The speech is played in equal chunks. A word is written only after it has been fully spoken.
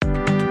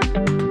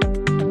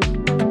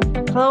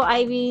Hello,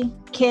 Ivy,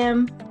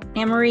 Kim,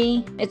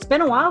 Anne-Marie. It's been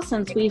a while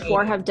since we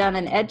four have done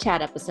an Ed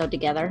Chat episode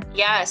together.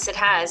 Yes, it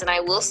has. And I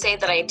will say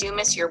that I do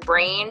miss your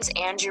brains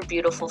and your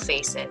beautiful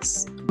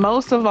faces.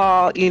 Most of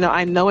all,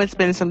 I know it's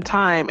been some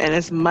time, and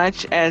as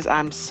much as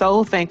I'm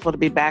so thankful to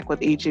be back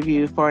with each of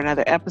you for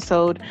another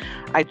episode,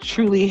 I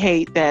truly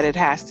hate that it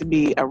has to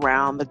be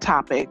around the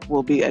topic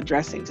we'll be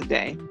addressing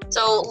today.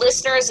 So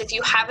listeners, if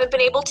you haven't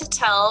been able to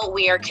tell,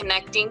 we are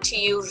connecting to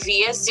you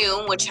via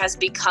Zoom, which has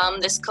become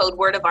this code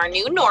word of our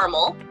new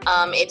normal.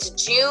 It's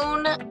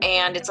June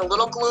and it's a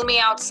little gloomy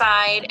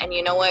outside, and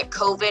you know what?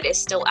 COVID is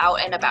still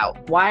out and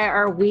about. Why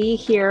are we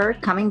here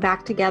coming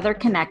back together,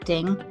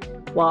 connecting?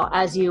 Well,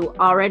 as you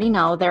already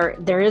know,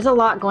 there is a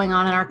lot going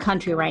on in our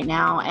country right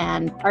now,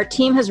 and our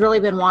team has really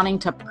been wanting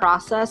to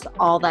process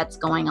all that's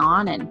going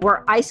on, and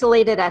we're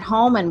isolated at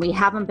home, and we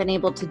haven't been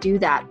able to do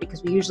that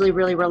because we usually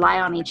really rely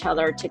on each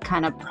other to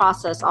kind of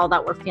process all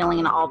that we're feeling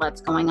and all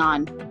that's going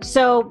on.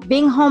 So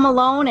being home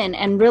alone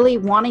and really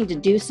wanting to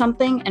do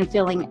something and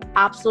feeling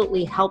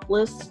absolutely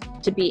helpless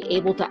to be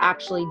able to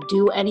actually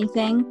do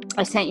anything,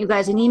 I sent you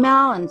guys an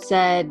email and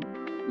said,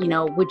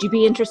 would you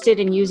be interested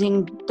in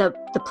using the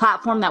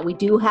platform that we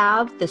do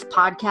have, this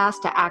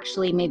podcast, to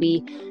actually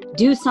maybe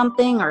do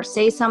something or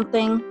say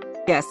something?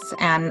 Yes,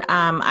 and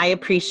I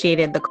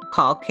appreciated the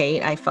call,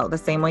 Kate. I felt the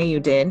same way you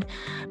did,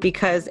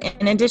 because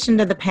in addition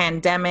to the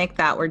pandemic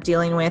that we're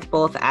dealing with,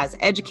 both as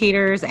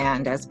educators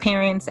and as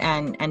parents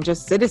and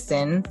just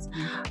citizens,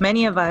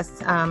 many of us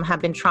have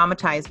been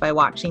traumatized by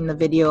watching the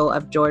video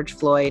of George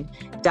Floyd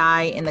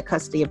die in the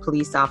custody of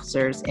police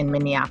officers in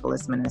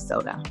Minneapolis,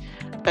 Minnesota.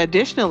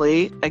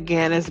 Additionally,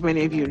 again, as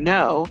many of you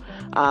know,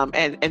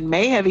 and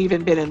may have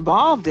even been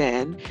involved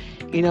in,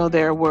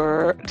 there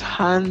were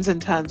tons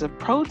and tons of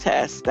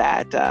protests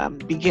that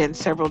began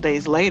several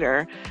days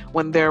later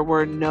when there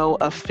were no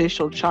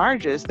official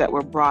charges that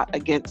were brought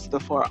against the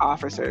four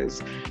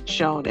officers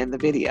shown in the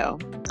video.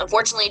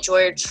 Unfortunately,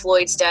 George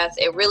Floyd's death,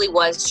 it really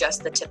was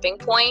just the tipping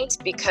point,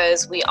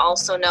 because we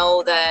also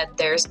know that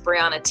there's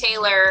Breonna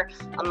Taylor,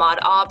 Ahmaud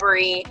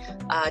Arbery,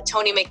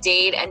 Tony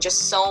McDade, and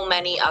just so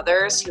many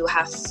others who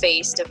have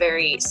faced a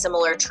very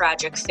similar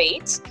tragic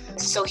fate.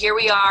 So here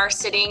we are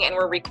sitting and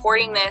we're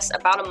recording this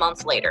about a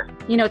month later.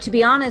 To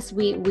be honest,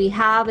 we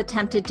have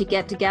attempted to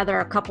get together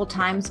a couple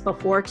times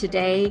before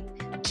today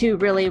to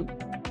really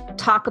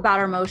talk about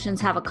our emotions,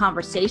 have a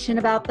conversation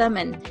about them,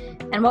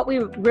 and what we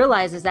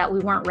realized is that we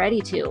weren't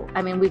ready to.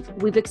 I mean,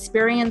 we've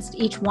experienced,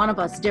 each one of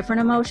us, different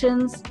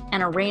emotions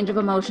and a range of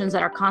emotions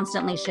that are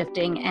constantly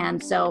shifting.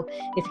 And so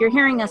if you're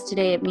hearing us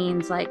today, it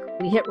means like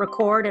we hit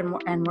record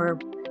and we're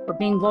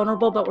being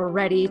vulnerable, but we're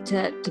ready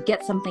to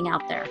get something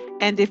out there.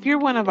 And if you're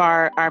one of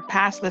our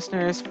past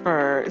listeners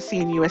for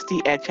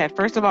CNUSD Ed Chat,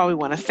 first of all, we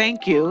want to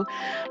thank you.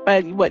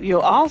 But what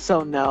you'll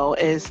also know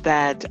is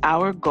that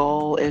our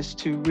goal is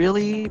to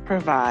really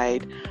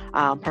provide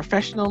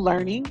professional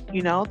learning,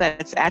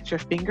 that's at your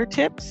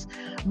fingertips,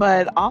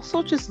 but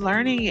also just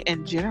learning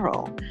in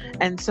general.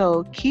 And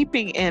so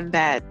keeping in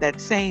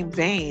that same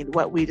vein,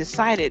 what we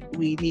decided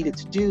we needed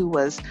to do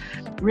was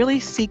really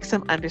seek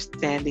some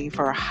understanding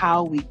for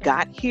how we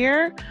got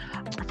here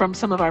from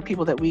some of our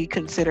people that we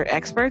consider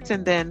experts,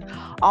 and then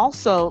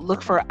also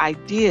look for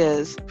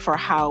ideas for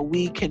how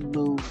we can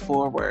move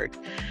forward.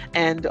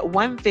 And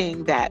one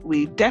thing that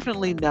we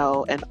definitely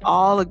know and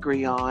all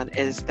agree on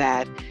is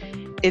that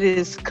it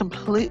is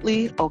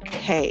completely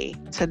okay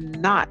to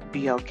not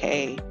be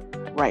okay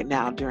right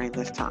now during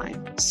this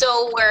time.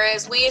 So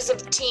whereas we as a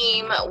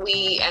team,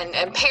 we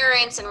and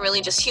parents and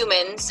really just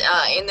humans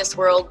in this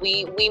world,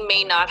 we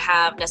may not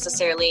have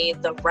necessarily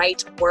the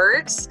right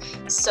words.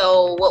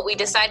 So what we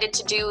decided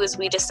to do is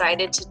we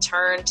decided to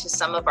turn to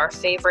some of our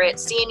favorite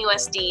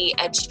CNUSD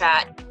Ed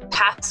Chat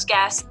past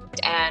guests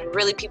and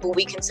really people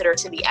we consider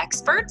to be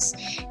experts.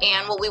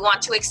 And what we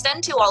want to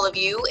extend to all of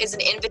you is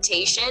an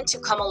invitation to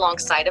come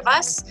alongside of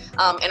us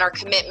in our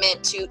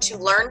commitment to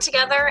learn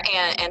together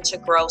and to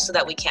grow so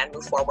that we can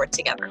move forward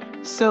together.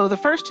 So the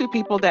first two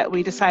people that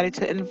we decided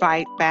to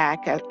invite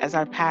back as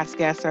our past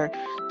guests are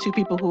two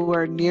people who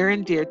are near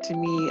and dear to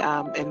me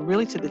and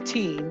really to the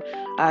team,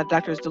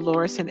 Drs.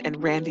 Dolores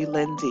and Randy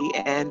Lindsay.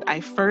 And I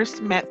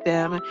first met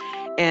them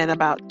in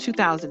about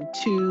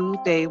 2002.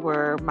 They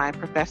were my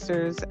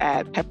professors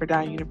at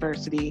Pepperdine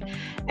University,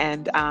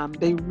 and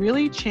they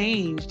really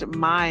changed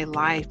my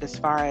life as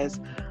far as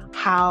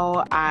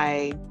how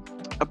I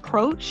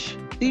approach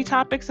the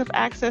topics of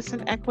access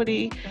and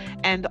equity,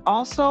 and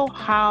also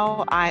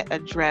how I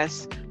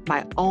address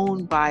my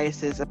own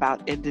biases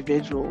about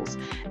individuals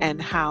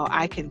and how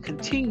I can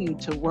continue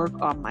to work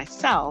on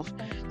myself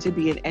to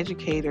be an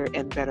educator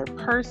and better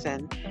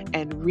person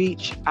and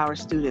reach our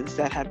students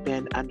that have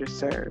been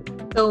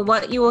underserved. So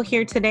what you will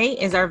hear today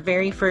is our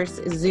very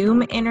first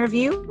Zoom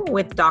interview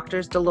with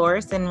Drs.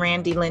 Dolores and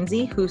Randy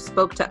Lindsay, who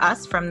spoke to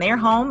us from their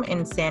home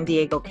in San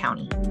Diego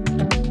County.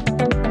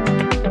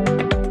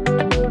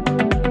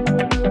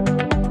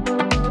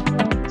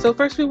 So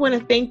first, we want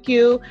to thank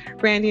you,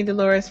 Randy and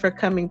Dolores, for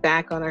coming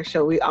back on our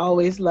show. We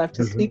always love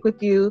to speak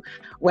with you,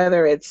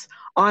 whether it's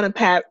on a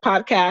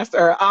podcast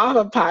or off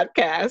a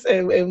podcast,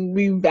 and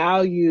we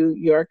value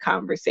your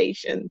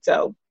conversation.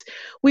 So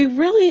we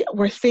really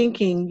were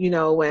thinking,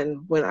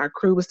 when our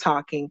crew was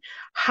talking,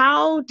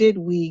 how did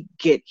we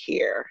get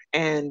here?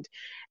 And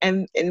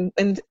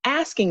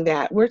asking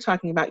that, we're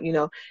talking about,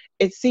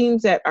 it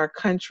seems that our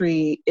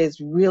country is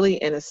really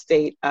in a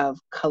state of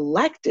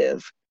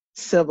collective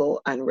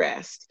civil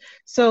unrest.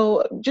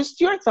 So just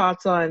your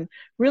thoughts on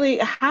really,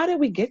 how did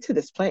we get to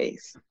this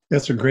place?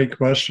 That's a great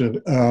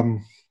question.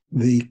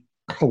 The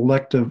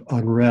collective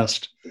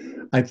unrest,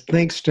 I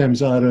think,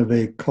 stems out of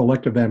a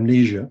collective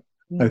amnesia.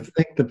 I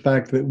think the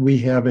fact that we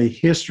have a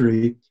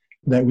history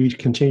that we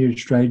continue to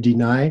try to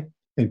deny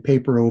and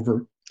paper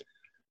over.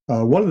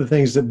 One of the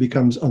things that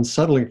becomes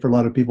unsettling for a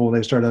lot of people when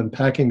they start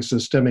unpacking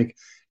systemic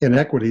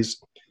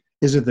inequities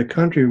is that the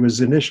country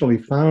was initially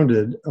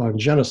founded on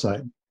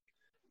genocide.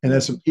 And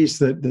that's a piece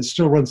that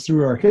still runs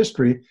through our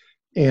history.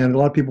 And a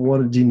lot of people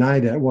want to deny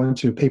that, want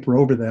to paper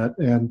over that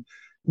and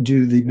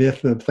do the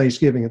myth of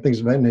Thanksgiving and things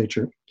of that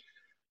nature.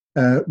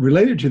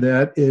 Related to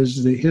that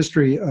is the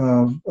history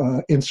of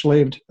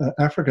enslaved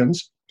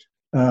Africans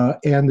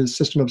and the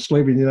system of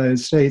slavery in the United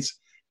States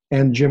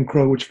and Jim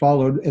Crow, which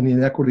followed, and the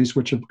inequities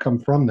which have come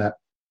from that.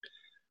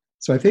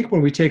 So I think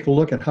when we take a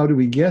look at how do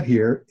we get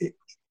here,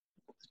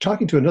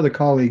 talking to another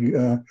colleague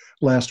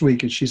last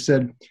week, and she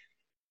said,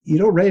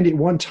 Randy, at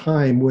one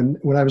time when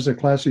I was in a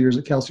class of years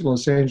at Cal State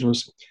Los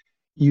Angeles,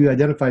 you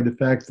identified the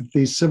fact that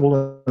these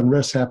civil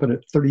unrests happen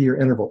at 30-year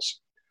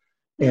intervals.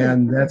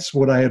 And that's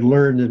what I had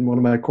learned in one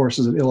of my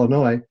courses at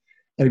Illinois.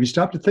 And if you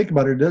stop to think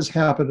about it, it does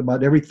happen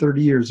about every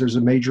 30 years, there's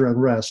a major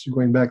unrest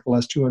going back the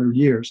last 200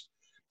 years.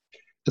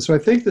 And so I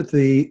think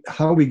that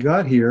how we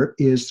got here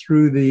is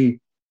through the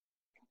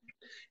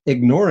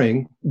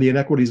ignoring the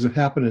inequities that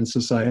happen in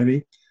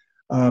society,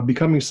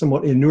 becoming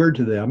somewhat inured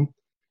to them,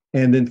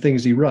 and then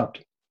things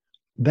erupt.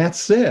 That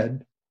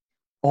said,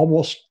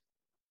 almost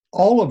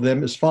all of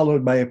them is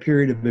followed by a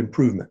period of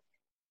improvement.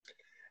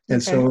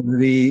 And so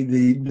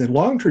the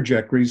long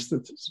trajectories,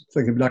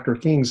 think of Dr.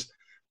 King's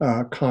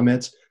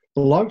comments,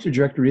 the long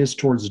trajectory is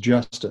towards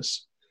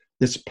justice.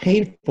 It's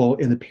painful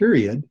in the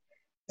period,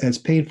 and it's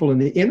painful in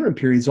the interim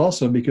periods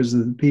also because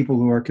of the people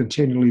who are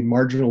continually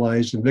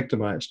marginalized and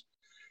victimized.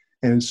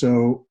 And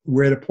so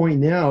we're at a point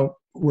now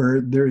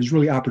where there is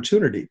really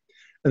opportunity,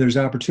 and there's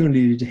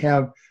opportunity to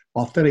have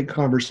authentic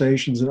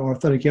conversations and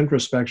authentic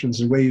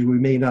introspections in ways we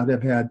may not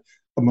have had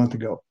a month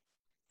ago.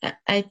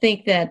 I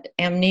think that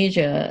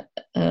amnesia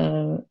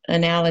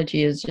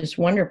analogy is just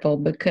wonderful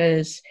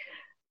because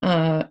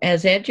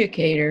as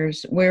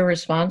educators, we're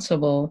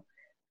responsible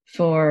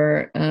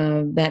for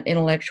that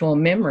intellectual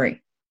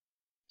memory.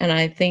 And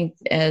I think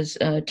as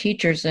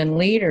teachers and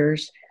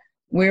leaders,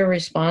 we're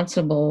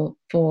responsible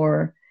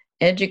for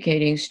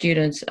educating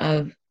students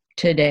of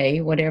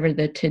today, whatever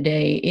the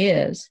today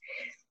is.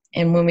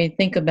 And when we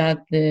think about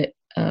the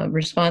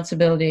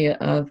responsibility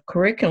of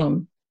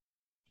curriculum,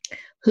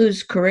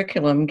 whose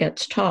curriculum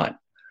gets taught,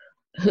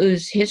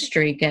 whose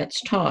history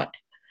gets taught.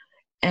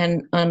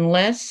 And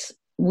unless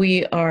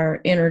we are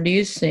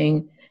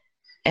introducing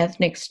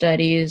ethnic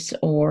studies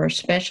or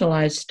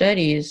specialized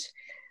studies,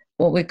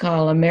 what we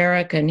call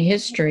American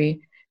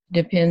history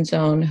depends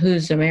on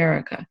who's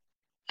America.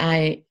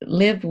 I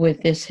live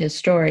with this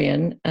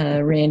historian,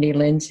 Randy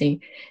Lindsay,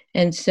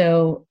 and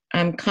so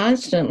I'm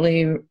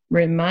constantly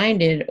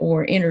reminded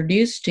or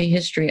introduced to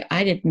history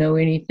I didn't know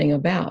anything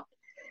about.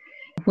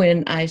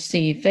 When I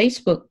see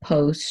Facebook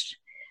posts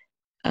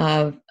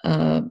of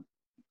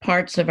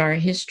parts of our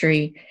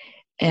history,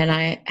 and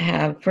I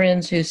have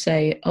friends who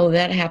say, oh,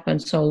 that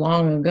happened so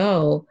long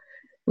ago,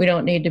 we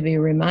don't need to be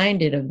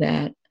reminded of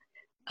that.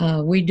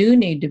 We do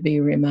need to be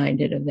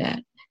reminded of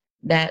that.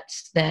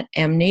 That's that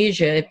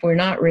amnesia. If we're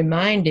not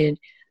reminded,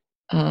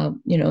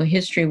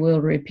 history will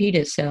repeat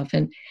itself.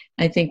 And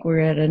I think we're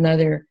at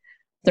another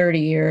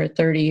 30-year,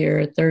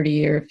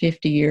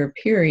 50-year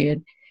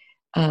period.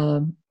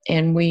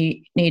 And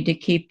we need to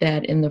keep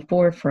that in the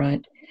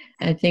forefront.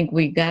 I think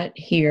we got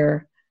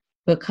here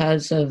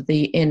because of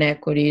the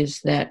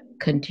inequities that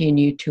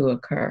continue to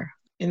occur.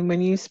 And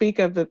when you speak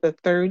of the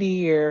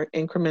 30-year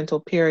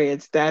incremental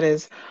periods, that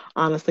is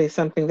honestly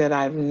something that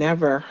I've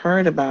never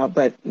heard about,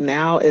 but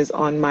now is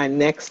on my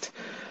next,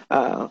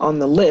 on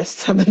the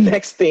list of the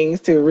next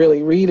things to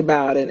really read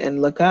about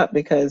and look up,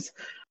 because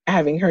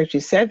having heard you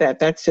said that,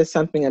 that's just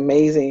something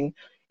amazing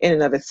in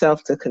and of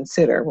itself to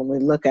consider when we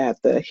look at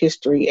the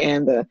history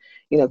and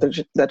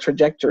the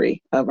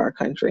trajectory of our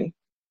country.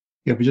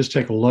 Yeah, if we just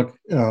take a look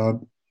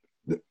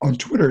on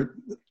Twitter,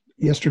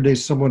 yesterday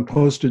someone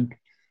posted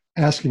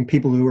asking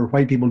people who are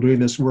white people doing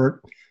this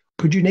work,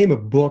 could you name a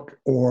book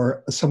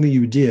or something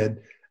you did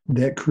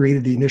that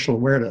created the initial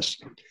awareness?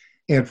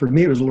 And for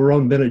me, it was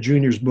Lerone Bennett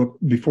Jr.'s book,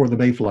 Before the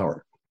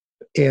Mayflower.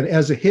 And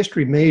as a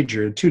history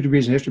major, 2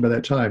 degrees in history by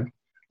that time,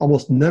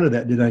 almost none of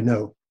that did I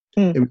know.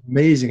 It was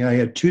amazing. I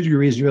had 2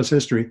 degrees in U.S.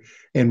 history,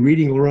 and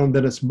reading Lerone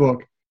Bennett's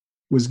book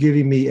was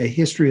giving me a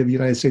history of the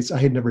United States I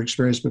had never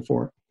experienced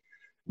before.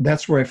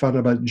 That's where I found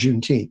out about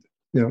Juneteenth.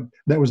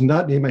 That was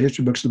not in my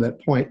history books at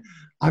that point.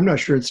 I'm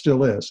not sure it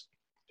still is.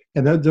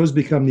 And those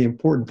become the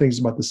important things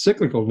about the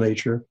cyclical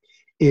nature,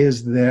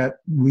 is that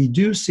we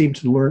do seem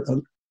to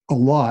learn a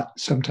lot,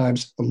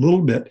 sometimes a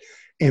little bit,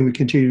 and we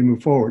continue to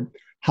move forward.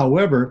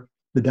 However,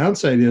 the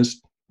downside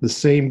is the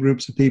same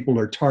groups of people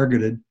are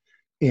targeted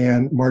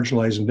and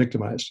marginalized and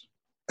victimized.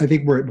 I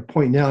think we're at the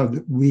point now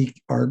that we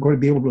are going to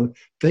be able to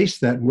face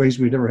that in ways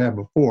we never have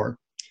before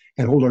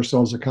and hold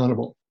ourselves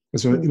accountable.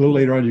 And so a little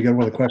later on, you got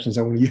one of the questions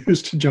I want to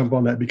use to jump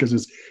on that,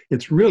 because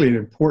it's really an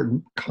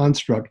important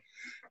construct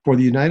for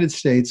the United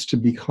States to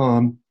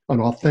become an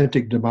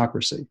authentic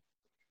democracy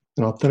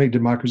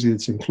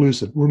that's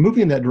inclusive. We're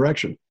moving in that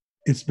direction.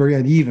 It's very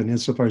uneven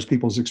insofar as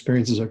people's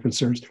experiences are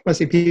concerned. When I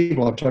say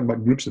people, I'm talking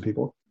about groups of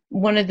people.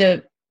 One of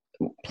the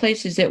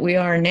places that we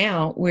are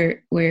now,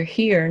 we're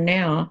here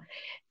now,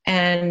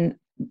 and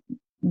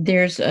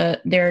there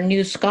are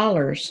new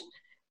scholars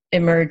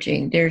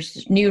emerging.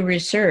 There's new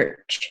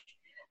research,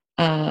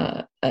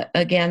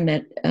 again,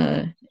 that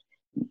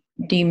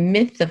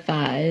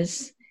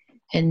demythifies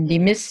and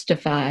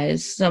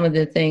demystifies some of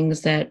the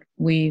things that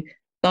we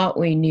thought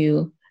we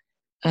knew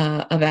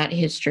about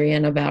history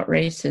and about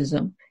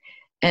racism.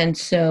 And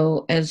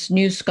so as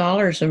new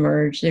scholars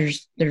emerge,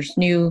 there's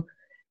new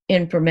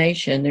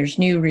information, there's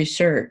new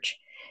research.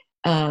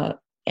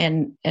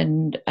 And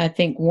I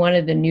think one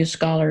of the new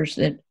scholars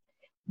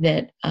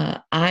that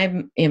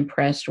I'm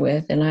impressed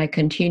with, and I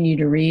continue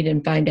to read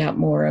and find out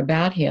more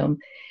about him,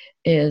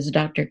 is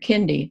Dr.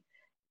 Kendi,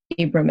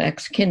 Ibram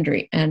X.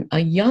 Kendi, and a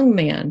young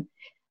man,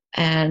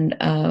 and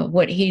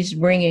what he's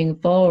bringing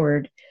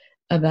forward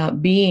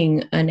about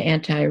being an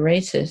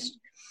anti-racist.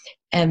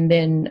 And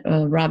then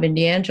Robin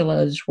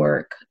DiAngelo's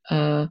work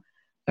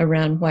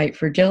around white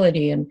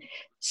fragility. And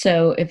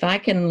so if I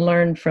can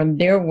learn from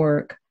their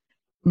work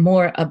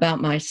more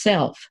about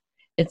myself,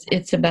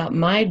 it's about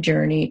my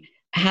journey.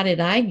 How did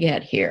I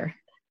get here?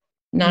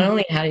 Not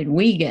only how did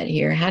we get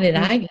here, how did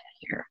I get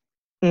here?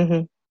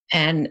 Mm-hmm.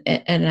 And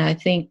I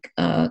think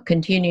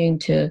continuing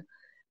to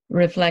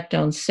reflect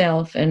on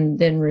self and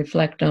then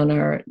reflect on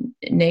our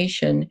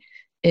nation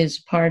is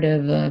part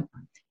of the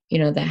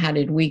how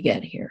did we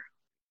get here?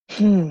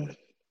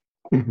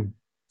 Mm-hmm.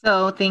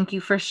 So thank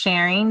you for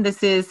sharing.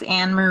 This is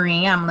Anne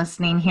Marie. I'm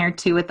listening here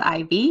too with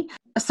Ivy.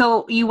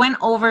 So you went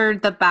over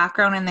the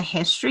background and the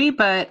history,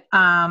 but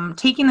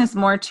taking this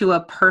more to a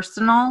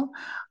personal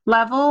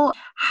level,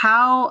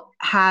 how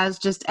has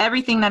just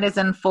everything that has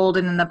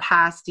unfolded in the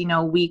past,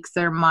 weeks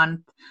or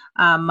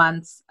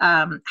months,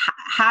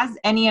 has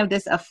any of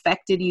this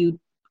affected you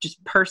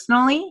just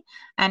personally?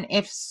 And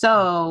if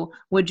so,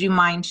 would you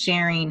mind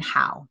sharing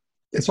how?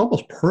 It's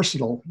almost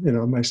personal,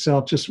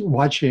 myself just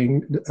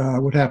watching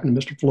what happened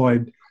to Mr.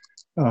 Floyd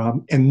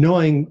and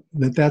knowing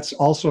that that's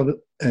also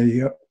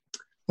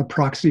a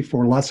proxy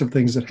for lots of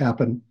things that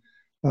happen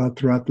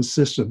throughout the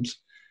systems,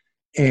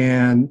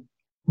 and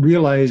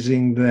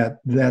realizing that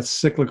that's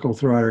cyclical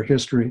throughout our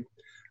history,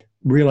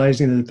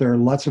 realizing that there are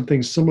lots of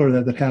things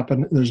similar that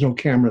happen. There's no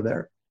camera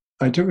there.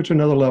 I took it to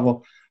another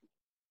level.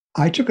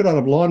 I took it out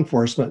of law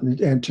enforcement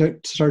and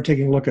started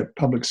taking a look at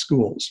public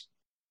schools.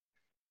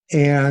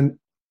 And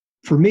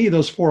for me,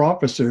 those 4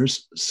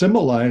 officers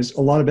symbolize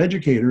a lot of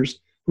educators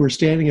who are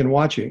standing and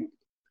watching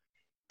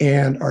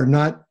and are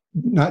not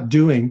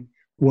doing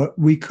what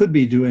we could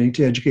be doing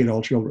to educate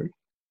all children.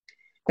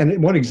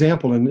 And one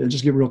example, and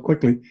just give real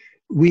quickly,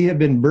 we have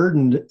been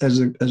burdened as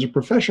a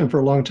profession for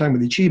a long time with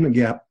the achievement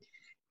gap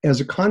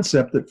as a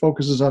concept that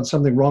focuses on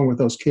something wrong with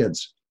those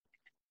kids.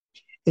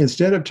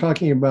 Instead of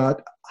talking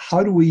about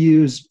how do we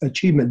use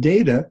achievement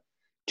data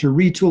to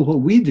retool what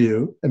we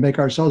do and make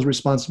ourselves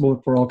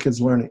responsible for all kids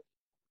learning.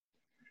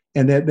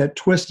 And that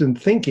twist in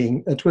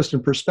thinking, a twist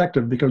in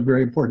perspective becomes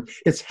very important.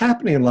 It's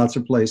happening in lots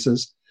of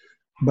places,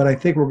 but I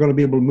think we're going to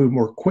be able to move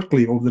more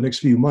quickly over the next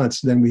few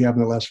months than we have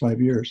in the last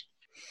 5 years.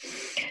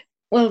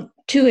 Well,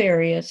 2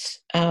 areas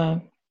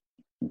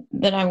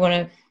that I want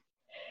to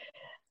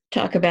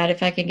talk about,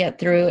 if I can get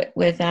through it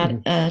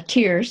without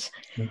tears.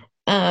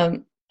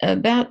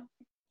 About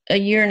a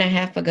year and a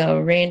half ago,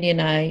 Randy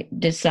and I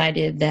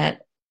decided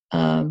that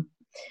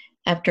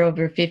after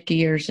over 50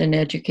 years in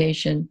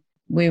education,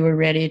 we were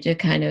ready to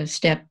kind of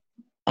step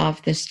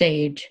off the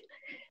stage.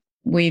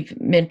 We've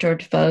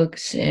mentored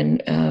folks,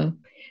 and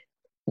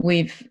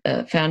we've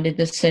founded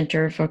the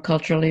Center for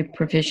Culturally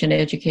Proficient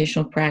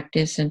Educational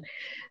Practice, and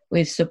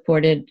we've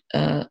supported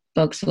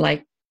folks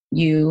like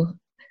you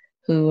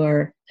who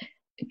are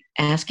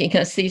asking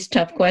us these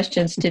tough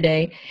questions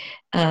today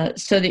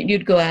so that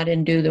you'd go out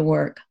and do the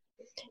work,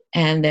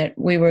 and that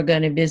we were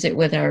going to visit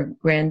with our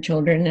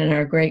grandchildren and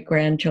our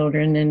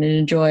great-grandchildren and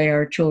enjoy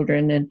our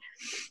children and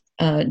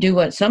do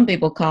what some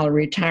people call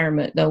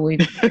retirement, though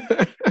we've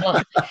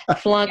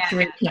flunked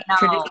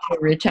traditional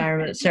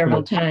retirement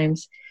several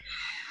times.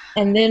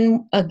 And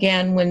then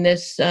again, when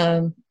this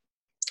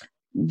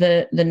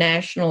the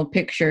national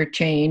picture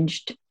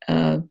changed,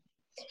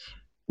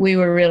 we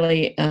were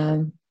really,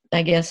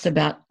 I guess,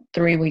 about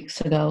 3 weeks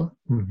ago,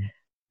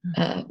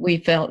 we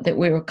felt that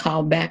we were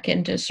called back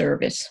into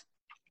service.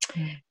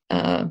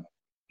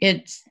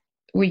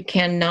 We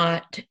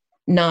cannot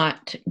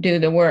not do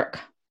the work.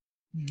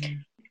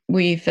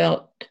 we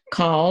felt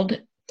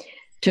called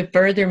to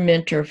further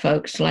mentor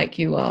folks like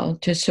you all,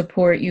 to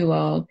support you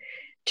all,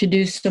 to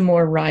do some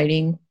more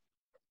writing,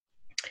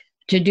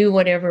 to do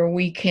whatever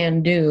we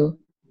can do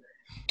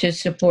to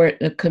support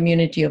the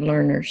community of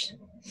learners.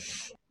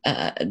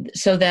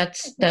 So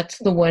that's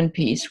the one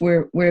piece.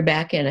 We're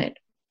back in it.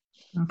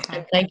 Okay.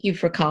 And thank you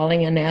for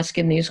calling and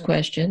asking these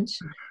questions.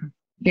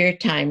 Very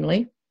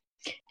timely.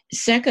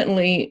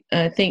 Secondly,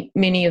 I think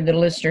many of the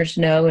listeners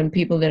know, and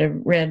people that have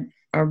read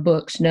our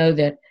books know,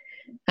 that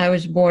I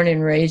was born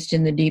and raised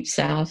in the Deep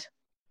South.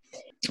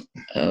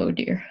 Oh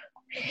dear.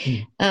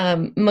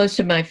 Most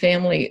of my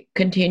family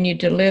continued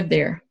to live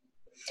there.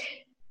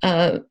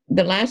 The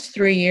last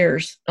 3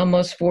 years,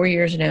 almost 4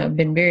 years now, have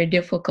been very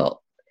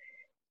difficult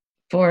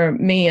for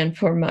me and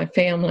for my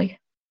family.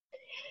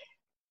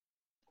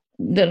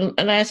 The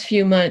last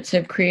few months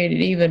have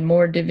created even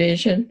more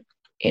division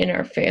in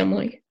our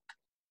family.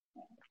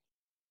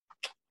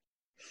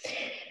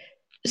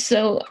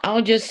 So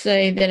I'll just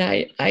say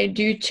that I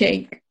do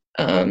take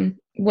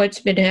what's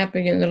been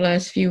happening in the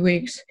last few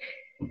weeks.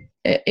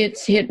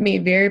 It's hit me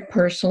very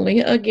personally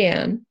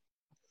again.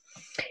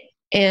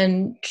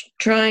 And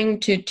trying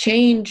to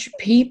change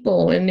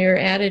people and their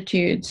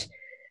attitudes,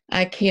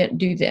 I can't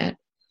do that.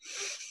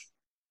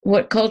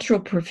 What cultural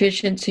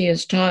proficiency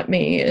has taught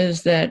me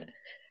is that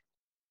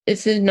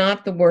this is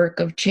not the work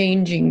of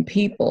changing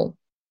people.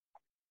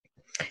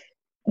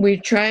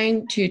 We're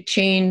trying to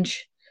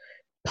change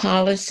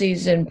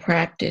policies and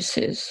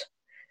practices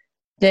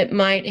that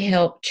might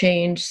help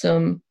change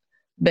some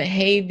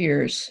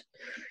behaviors,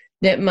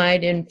 that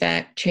might in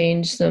fact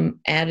change some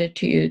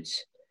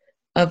attitudes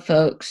of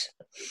folks,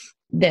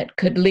 that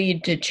could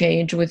lead to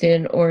change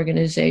within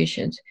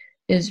organizations.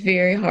 Is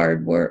very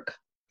hard work.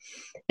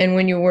 And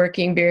when you're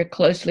working very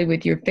closely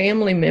with your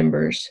family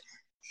members,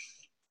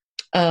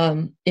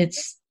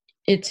 it's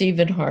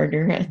even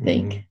harder, I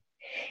think.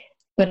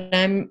 But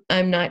I'm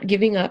not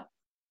giving up.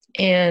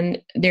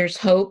 And there's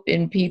hope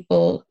in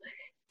people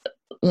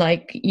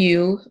like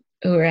you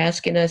who are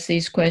asking us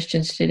these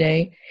questions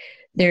today.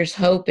 There's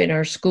hope in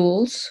our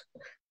schools,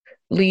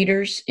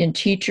 leaders and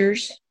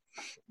teachers,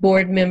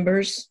 board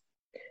members,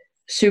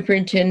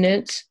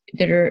 superintendents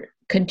that are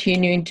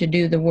continuing to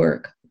do the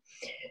work.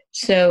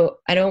 So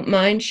I don't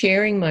mind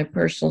sharing my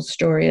personal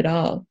story at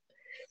all.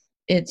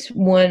 It's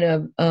one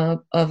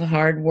of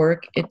hard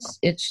work.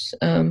 It's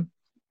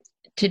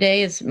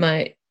today is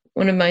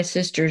one of my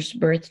sister's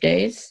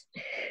birthdays.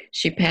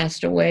 She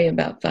passed away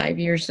about 5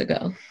 years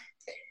ago.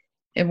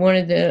 And one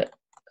of the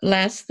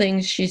last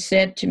things she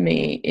said to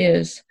me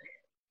is,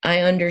 I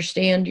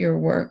understand your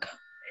work,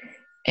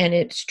 and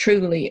it's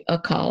truly a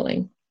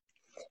calling.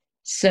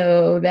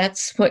 So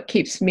that's what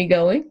keeps me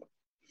going.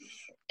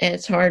 And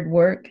it's hard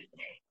work,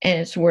 and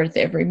it's worth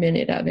every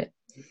minute of it.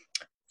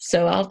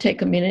 So I'll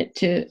take a minute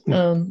to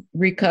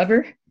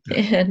recover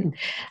and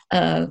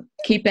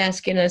keep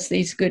asking us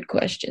these good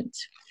questions.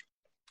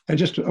 I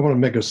want to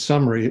make a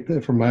summary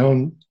from my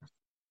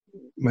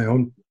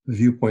own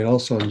viewpoint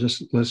also, and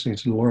just listening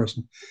to Dolores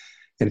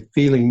and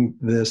feeling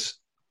this.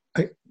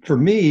 For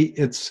me,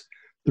 it's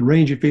the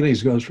range of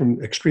feelings goes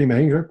from extreme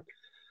anger.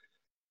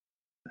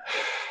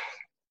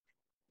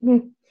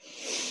 You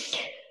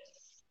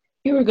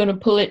were going to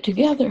pull it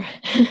together.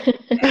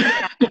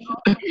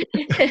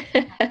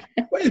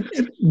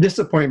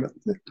 Disappointment.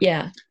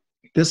 Yeah.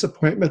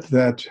 Disappointment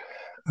that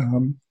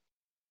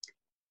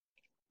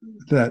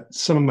that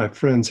some of my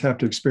friends have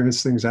to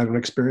experience things I don't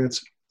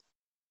experience,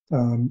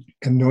 and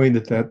knowing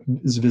that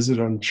is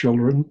visited on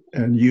children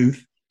and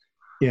youth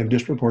in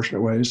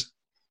disproportionate ways.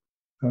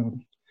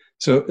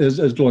 So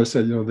as Dolores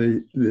said,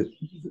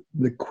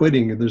 the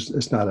quitting,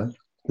 it's not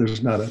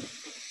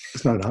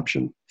an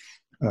option.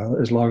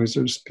 As long as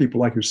there's people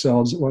like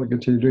yourselves that want to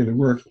continue doing the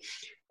work.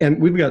 And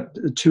we've got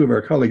two of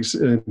our colleagues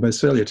in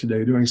Visalia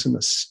today doing some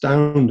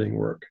astounding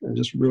work, and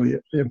just really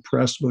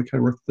impressed with the kind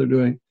of work that they're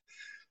doing.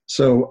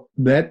 So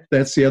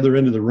that's the other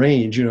end of the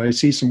range. I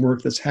see some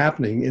work that's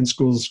happening in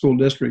schools and school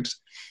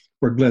districts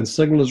where Glenn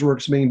Sigler's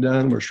work's being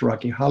done, where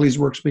Shiraki Holly's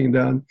work's being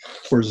done,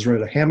 where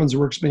Zaretta Hammond's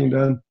work's being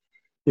done.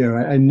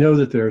 I know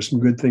that there are some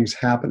good things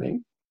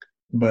happening,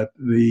 but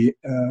the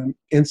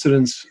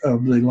incidents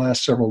of the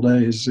last several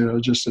days,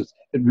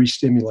 it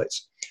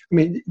re-stimulates. I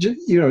mean,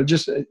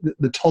 just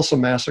the Tulsa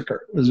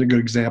Massacre is a good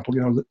example,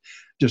 that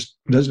just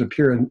doesn't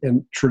appear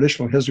in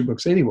traditional history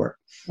books anywhere.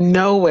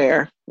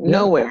 Nowhere.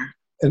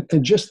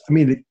 And just,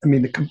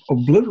 the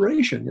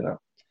obliteration,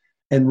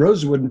 and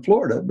Rosewood in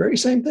Florida, very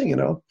same thing,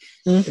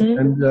 Mm-hmm.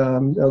 And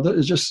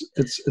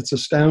it's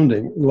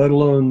astounding, let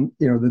alone,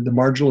 the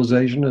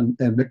marginalization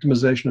and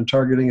victimization and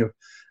targeting of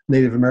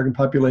Native American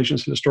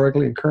populations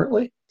historically and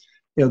currently.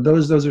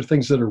 Those are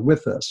things that are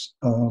with us.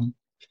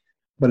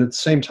 But at the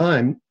same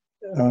time,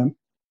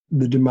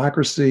 the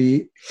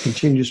democracy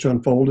continues to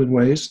unfold in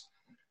ways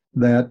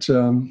that,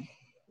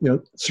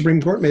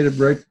 Supreme Court made a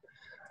very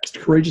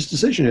courageous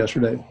decision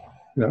yesterday,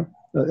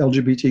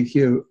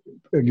 LGBTQ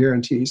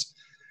guarantees.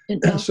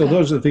 So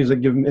those are the things that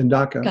give me, in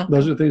DACA,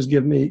 those are the things that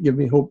give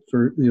me hope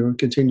for,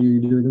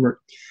 continuing doing the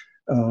work.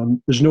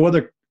 There's no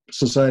other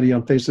society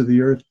on face of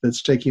the earth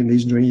that's taking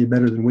these and doing it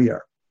better than we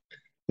are.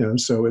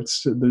 So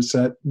there's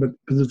that, but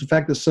there's the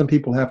fact that some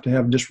people have to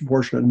have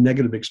disproportionate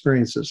negative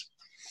experiences.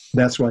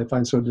 That's what I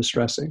find so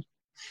distressing.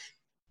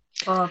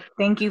 Well,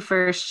 thank you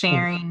for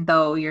sharing,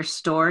 though, your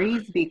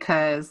stories,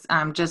 because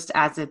just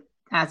as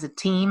a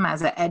team,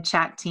 as an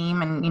EdChat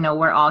team, and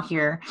we're all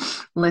here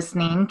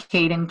listening,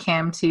 Kate and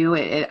Kim too.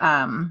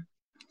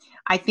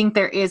 I think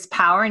there is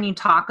power, and you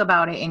talk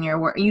about it in your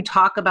work. You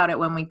talk about it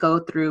when we go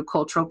through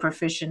cultural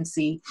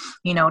proficiency,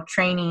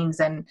 trainings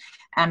and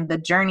the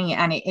journey.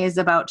 And it is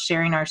about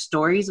sharing our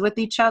stories with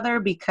each other,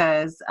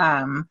 because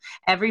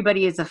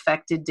everybody is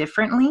affected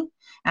differently.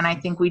 And I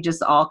think we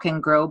just all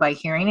can grow by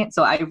hearing it.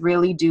 So I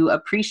really do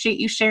appreciate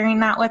you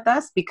sharing that with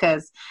us,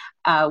 because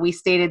we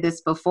stated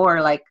this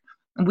before, like,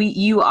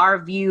 you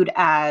are viewed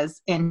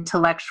as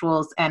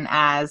intellectuals and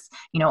as,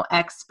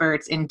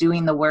 experts in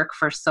doing the work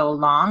for so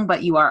long,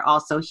 but you are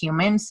also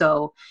human.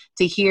 So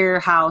to hear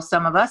how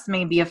some of us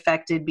may be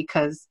affected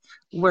because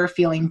we're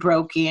feeling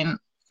broken,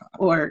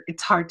 or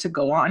it's hard to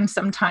go on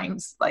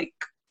sometimes, like,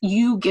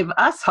 you give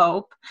us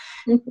hope.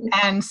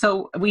 And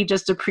so we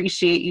just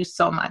appreciate you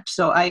so much.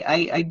 So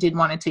I did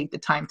want to take the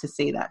time to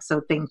say that.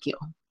 So thank you.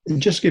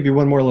 Just give you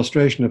one more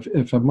illustration,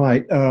 if I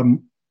might.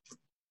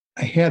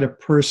 I had a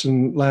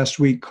person last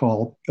week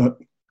call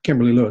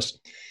Kimberly Lewis,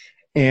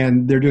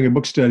 and they're doing a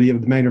book study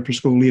of the Manual for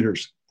School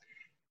Leaders.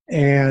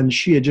 And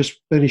she had just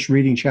finished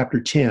reading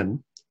chapter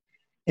 10.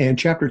 And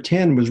chapter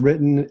 10 was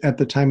written at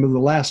the time of the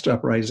last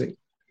uprising,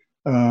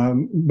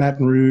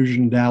 Baton Rouge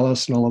and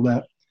Dallas and all of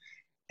that.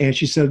 And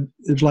she said,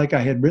 it's like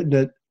I had written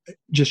it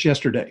just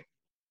yesterday.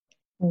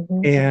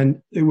 Mm-hmm.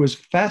 And it was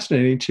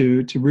fascinating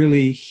to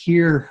really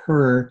hear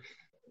her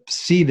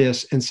see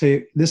this and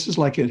say, this is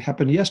like it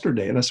happened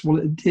yesterday. And I said,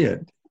 well, it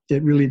did.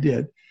 It really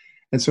did.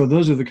 And so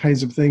those are the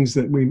kinds of things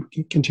that we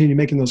continue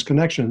making those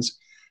connections.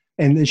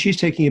 And then she's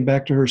taking it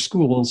back to her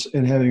schools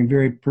and having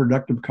very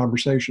productive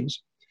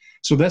conversations.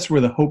 So that's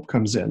where the hope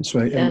comes in. So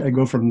I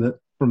go from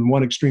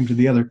one extreme to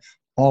the other,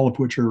 all of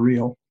which are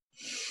real.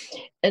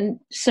 And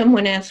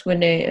someone asked one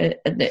day,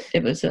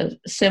 it was a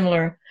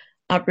similar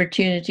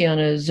opportunity on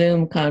a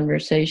Zoom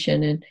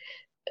conversation, and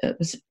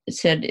it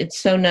said, it's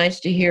so nice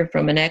to hear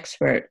from an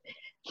expert.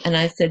 And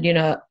I said,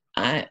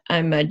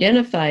 I'm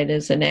identified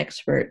as an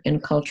expert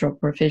in cultural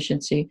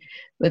proficiency,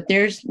 but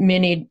there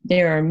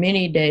are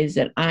many days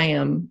that I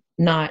am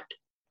not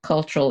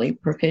culturally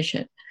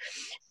proficient.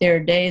 There are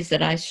days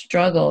that I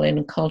struggle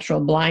in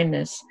cultural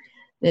blindness,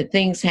 that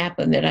things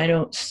happen that I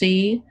don't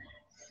see.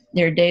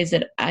 There are days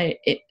that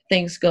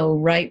things go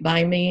right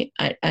by me.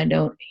 I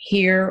don't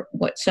hear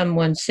what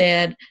someone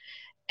said,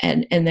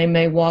 and they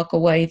may walk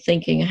away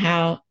thinking,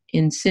 how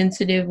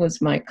insensitive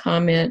was my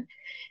comment.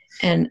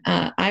 And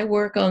I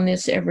work on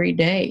this every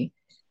day.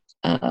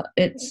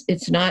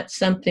 It's not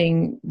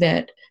something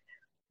that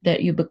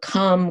you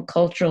become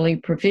culturally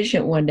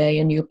proficient one day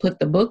and you put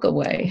the book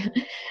away.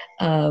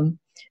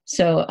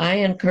 So I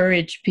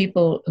encourage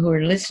people who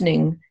are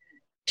listening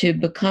to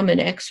become an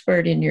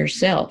expert in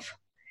yourself.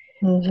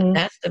 Mm-hmm.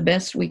 That's the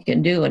best we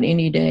can do on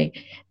any day.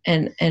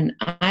 And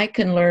I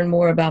can learn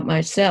more about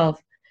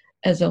myself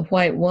as a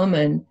white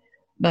woman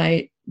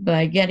by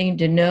getting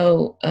to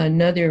know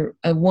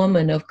a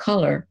woman of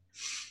color,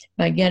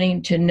 by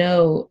getting to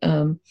know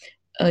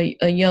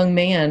a young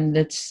man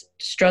that's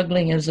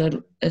struggling as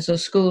a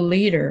school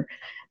leader.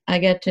 I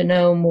get to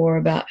know more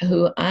about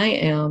who I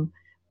am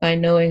by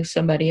knowing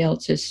somebody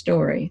else's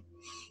story.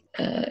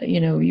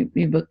 You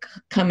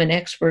become an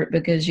expert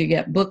because you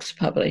get books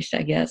published,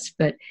 I guess,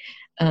 but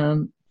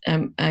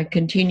I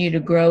continue to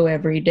grow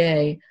every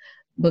day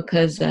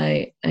because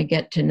I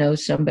get to know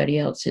somebody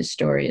else's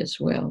story as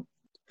well.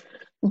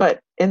 But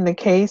in the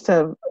case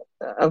of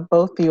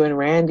both you and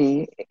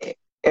Randy,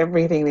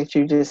 everything that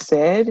you just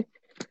said,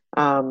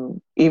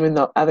 even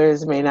though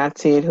others may not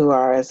see it who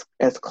are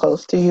as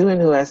close to you and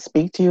who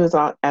speak to you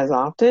as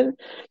often,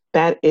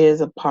 that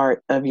is a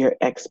part of your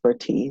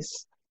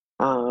expertise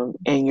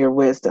and your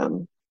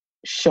wisdom,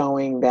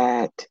 showing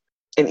that,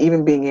 and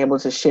even being able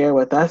to share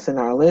with us and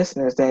our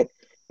listeners that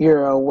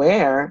you're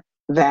aware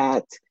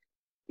that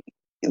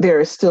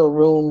there is still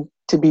room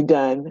to be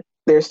done.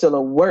 There's still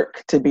a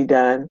work to be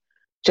done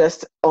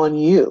just on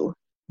you,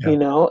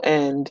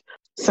 and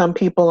some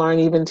people aren't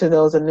even to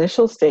those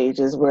initial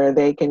stages where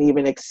they can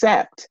even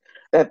accept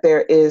that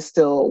there is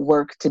still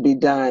work to be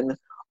done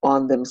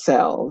on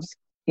themselves,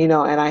 and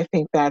I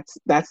think that's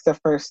the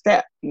first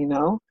step,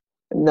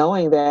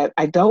 knowing that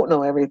I don't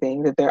know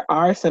everything, that there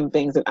are some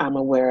things that I'm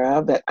aware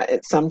of, that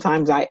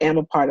sometimes I am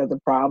a part of the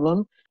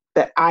problem,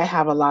 that I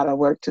have a lot of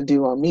work to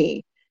do on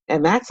me.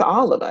 And that's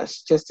all of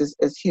us, just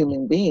as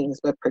human beings,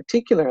 but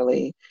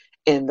particularly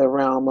in the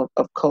realm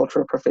of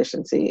cultural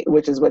proficiency,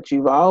 which is what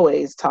you've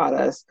always taught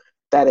us,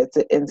 that it's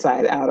an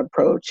inside-out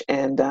approach.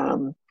 And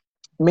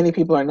many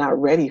people are not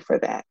ready for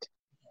that.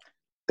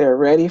 They're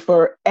ready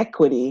for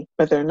equity,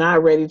 but they're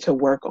not ready to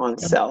work on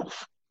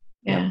self.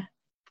 Yeah.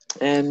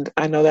 And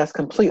I know that's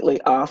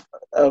completely off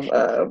of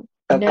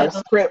our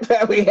script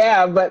that we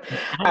have, but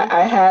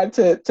I had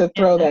to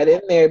throw that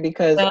in there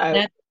because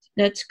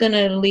that's going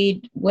to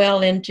lead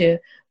well into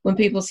when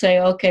people say,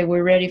 okay,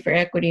 we're ready for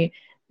equity.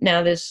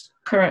 Now this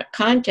current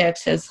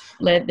context has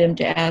led them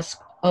to ask,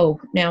 oh,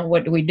 now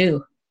what do we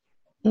do?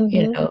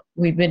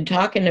 We've been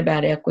talking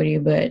about equity,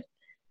 but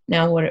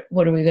now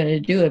what are we going to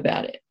do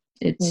about it?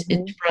 It's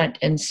front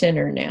and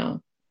center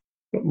now.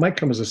 It might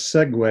come as a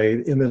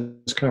segue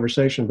in this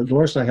conversation, but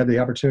Dolores and I had the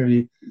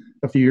opportunity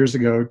a few years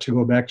ago to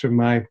go back to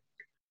my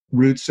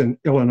roots in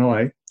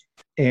Illinois.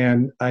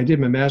 And I did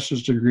my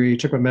master's degree,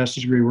 took my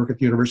master's degree work at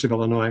the University of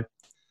Illinois.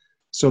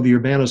 So the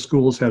Urbana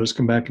schools had us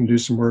come back and do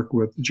some work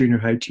with junior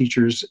high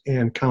teachers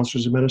and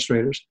counselors,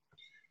 administrators.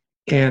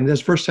 And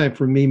that's the first time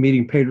for me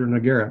meeting Pedro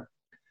Noguera.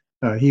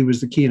 He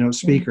was the keynote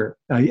speaker.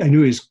 I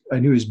knew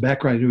his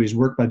background, I knew his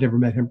work, but I never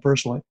met him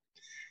personally.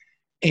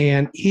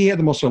 And he had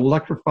the most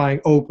electrifying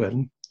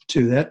open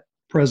to that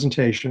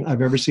presentation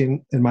I've ever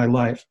seen in my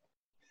life.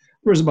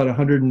 There was about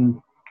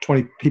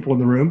 120 people in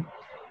the room.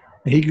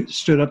 And he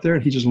stood up there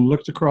and he just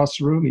looked across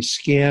the room. He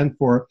scanned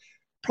for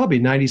probably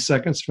 90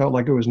 seconds, felt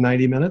like it was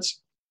 90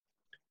 minutes.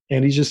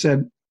 And he just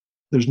said,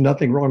 there's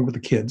nothing wrong with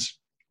the kids.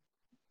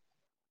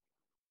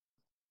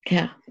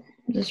 Yeah.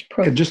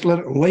 Just let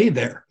it lay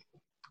there.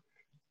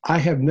 I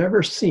have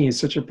never seen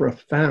such a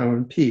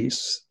profound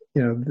piece.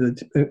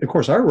 Of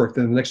course, our work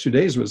then the next 2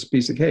 days was a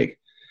piece of cake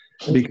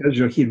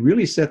because he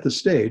really set the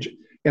stage.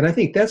 And I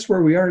think that's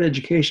where we are in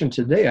education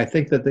today. I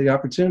think that the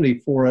opportunity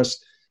for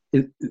us,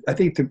 I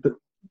think that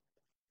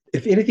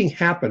if anything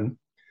happened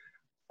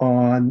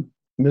on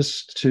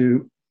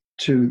to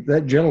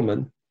that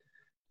gentleman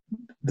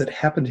that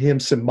happened to him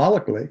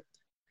symbolically,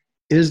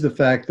 is the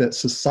fact that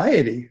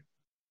society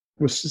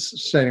was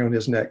standing on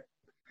his neck.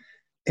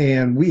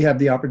 And we have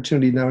the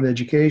opportunity now in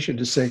education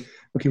to say,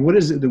 okay, what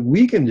is it that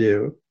we can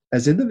do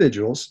as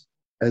individuals,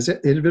 as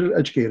individual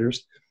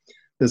educators,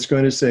 that's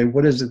going to say,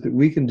 what is it that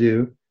we can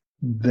do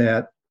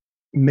that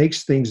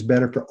makes things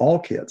better for all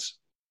kids?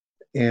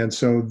 And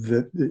so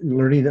the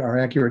learning our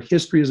accurate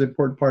history is an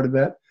important part of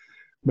that,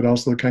 but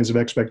also the kinds of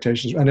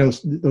expectations. I know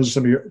those are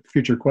some of your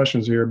future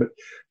questions here, but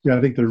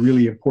I think they're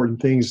really important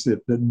things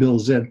that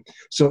builds in.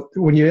 So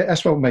when you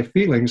ask about my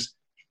feelings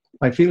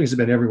have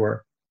been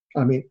everywhere.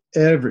 I mean,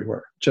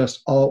 everywhere,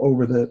 just all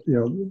over the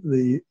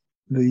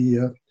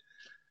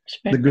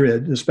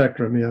grid, the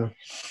spectrum. Yeah.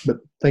 But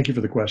thank you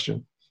for the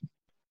question.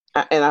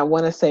 And I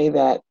want to say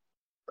that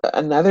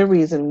another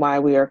reason why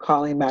we are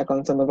calling back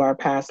on some of our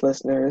past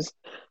listeners,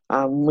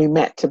 we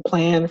met to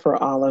plan for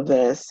all of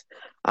this.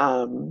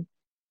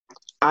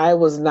 I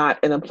was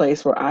not in a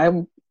place where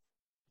I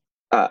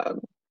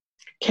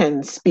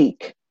can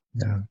speak.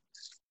 Yeah.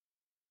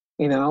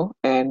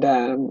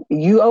 And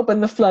you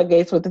opened the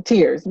floodgates with the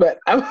tears, but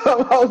I'm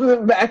holding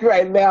them back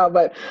right now.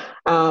 But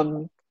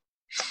I'm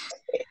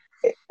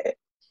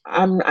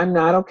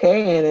not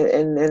okay,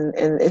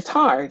 and it's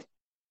hard.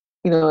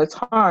 It's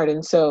hard.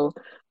 And so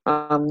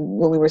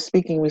when we were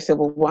speaking, we said,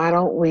 well, why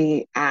don't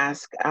we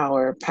ask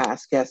our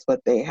past guests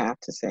what they have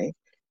to say?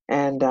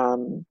 And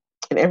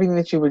everything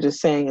that you were just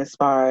saying as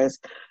far as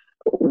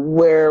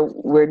where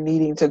we're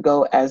needing to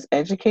go as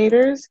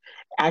educators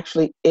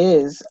actually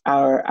is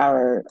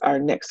our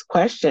next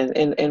question,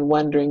 and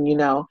wondering,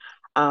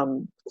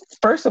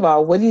 first of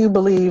all, what do you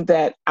believe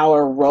that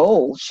our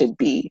role should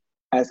be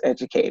as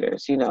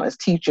educators, as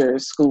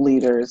teachers, school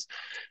leaders,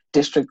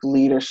 district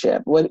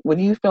leadership? What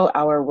do you feel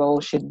our role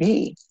should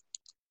be?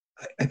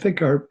 I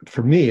think our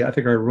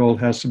role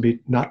has to be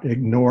not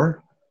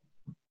ignore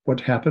what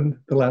happened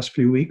the last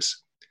few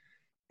weeks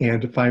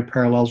and to find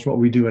parallels with what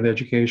we do in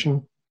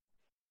education.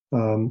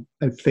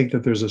 I think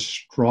that there's a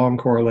strong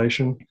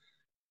correlation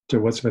to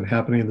what's been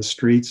happening in the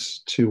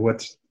streets to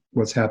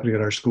what's happening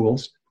in our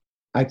schools.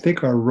 I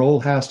think our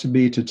role has to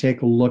be to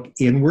take a look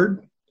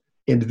inward,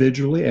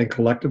 individually and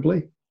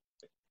collectively.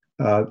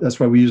 That's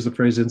why we use the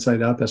phrase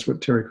inside out. That's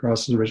what Terry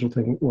Cross's original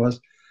thing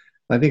was.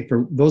 I think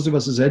for those of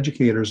us as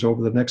educators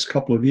over the next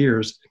couple of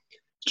years,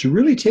 to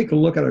really take a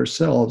look at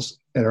ourselves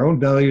and our own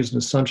values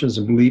and assumptions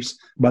and beliefs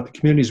about the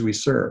communities we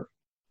serve.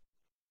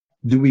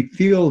 Do we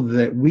feel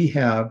that we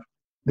have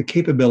the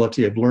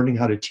capability of learning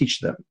how to teach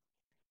them?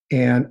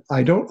 And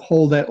I don't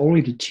hold that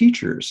only to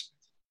teachers.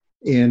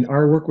 In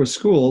our work with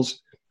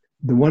schools,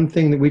 the one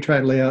thing that we try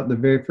to lay out the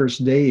very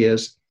first day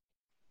is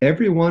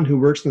everyone who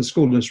works in the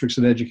school district is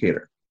an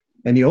educator.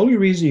 And the only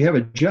reason you have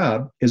a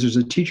job is there's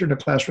a teacher in a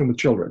classroom with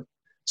children.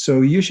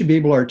 So you should be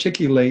able to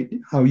articulate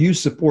how you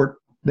support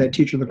that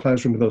teacher in the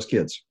classroom with those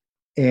kids.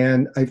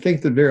 And I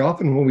think that very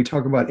often when we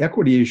talk about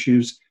equity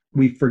issues,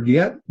 we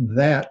forget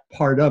that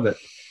part of it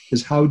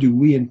is how do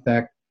we in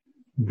fact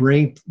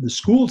bring the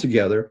school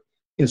together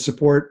in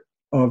support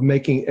of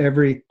making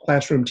every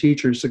classroom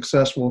teacher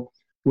successful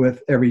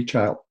with every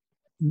child.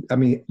 I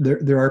mean,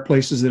 there are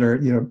places that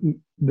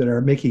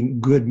are making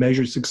good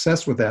measured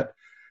success with that.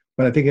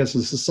 But I think as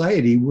a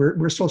society,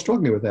 we're still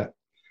struggling with that.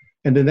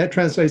 And then that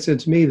translates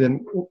into me,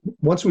 then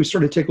once we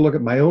sort of take a look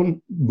at my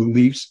own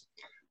beliefs,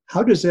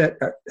 how does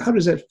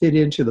that fit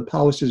into the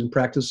policies and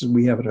practices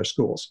we have in our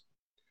schools?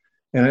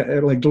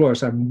 And like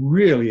Dolores, I'm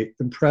really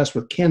impressed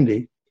with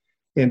Kendi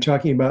in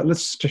talking about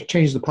let's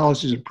change the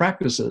policies and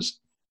practices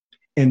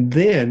and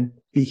then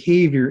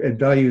behavior and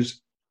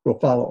values will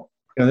follow.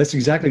 That's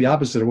exactly the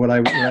opposite of what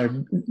I've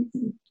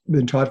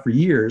been taught for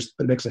years,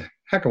 but it makes a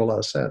heck of a lot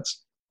of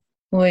sense.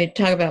 When we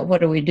talk about what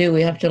do,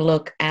 we have to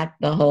look at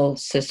the whole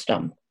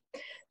system.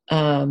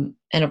 And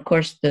of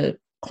course, the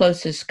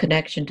closest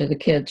connection to the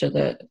kids are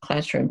the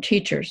classroom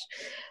teachers.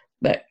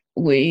 But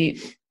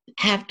we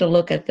have to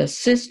look at the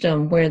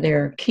system where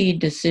there are key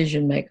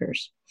decision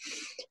makers.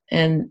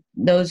 And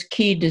those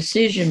key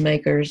decision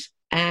makers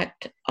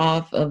act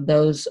off of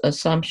those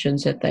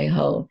assumptions that they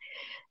hold.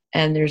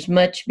 And there's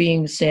much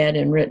being said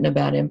and written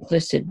about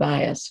implicit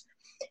bias.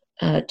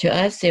 To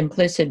us,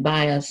 implicit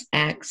bias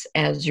acts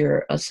as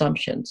your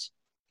assumptions.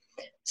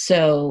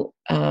 So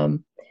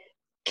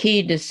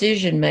key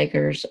decision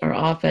makers are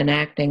often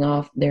acting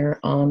off their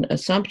own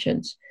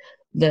assumptions.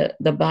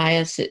 The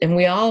bias, and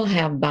we all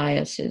have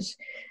biases,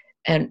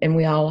 and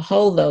we all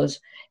hold those.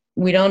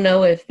 We don't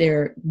know if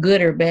they're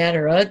good or bad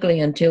or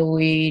ugly until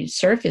we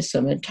surface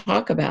them and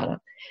talk about them.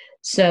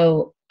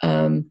 So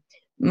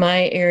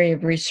my area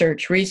of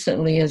research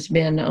recently has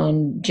been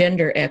on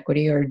gender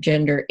equity or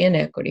gender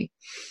inequity.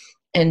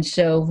 And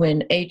so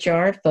when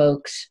HR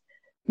folks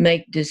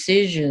make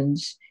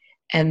decisions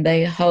and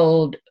they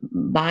hold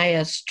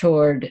bias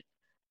toward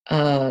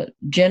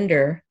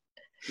gender,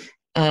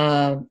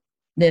 then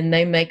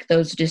they make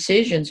those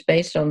decisions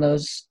based on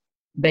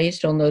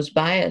those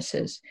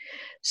biases.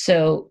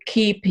 So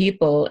key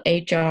people,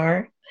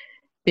 HR,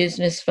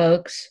 business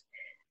folks,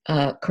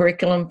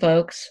 curriculum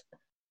folks,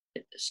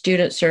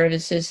 student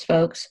services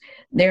folks,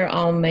 they're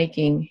all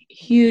making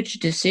huge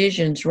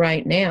decisions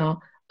right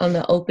now on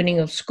the opening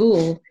of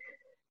school.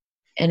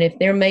 And if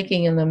they're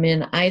making them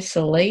in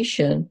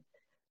isolation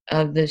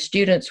of the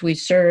students we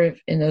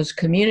serve in those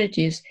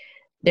communities,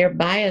 their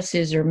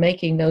biases are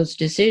making those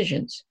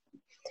decisions.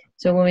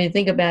 So when we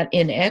think about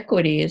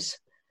inequities,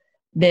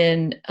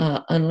 then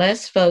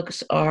unless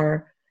folks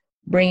are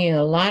bringing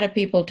a lot of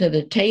people to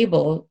the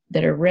table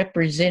that are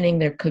representing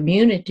their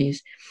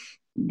communities,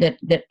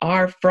 that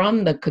are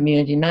from the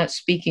community, not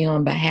speaking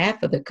on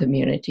behalf of the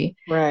community,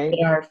 right,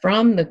 that are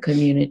from the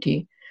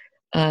community,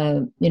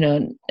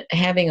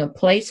 having a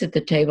place at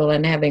the table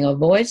and having a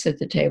voice at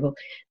the table,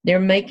 they're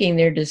making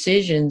their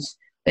decisions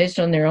based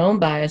on their own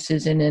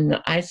biases and in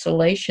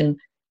isolation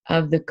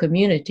of the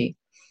community.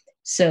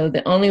 So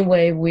the only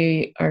way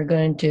we are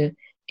going to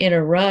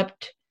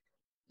interrupt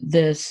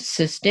this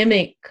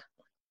systemic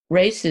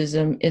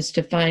racism is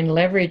to find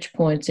leverage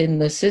points in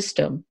the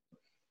system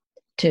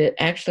to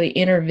actually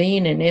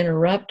intervene and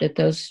interrupt at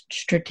those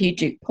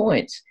strategic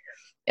points.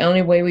 The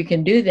only way we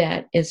can do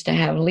that is to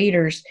have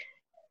leaders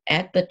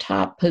at the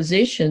top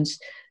positions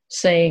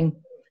saying,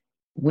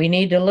 we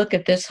need to look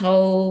at this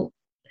whole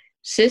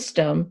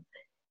system,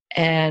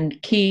 and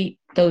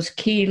those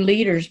key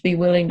leaders be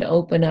willing to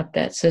open up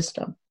that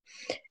system.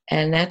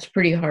 And that's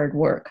pretty hard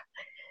work.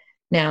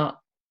 Now,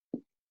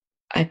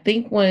 I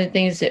think one of the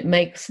things that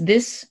makes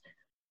this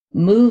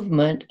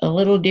movement a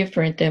little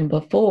different than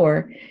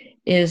before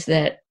is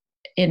that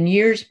in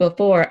years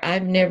before,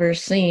 I've never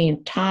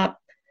seen top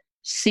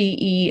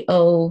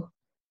CEO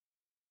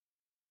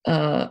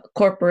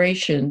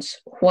corporations,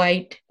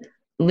 white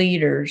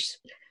leaders,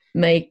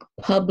 make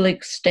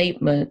public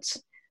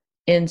statements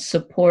in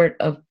support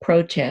of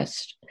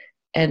protest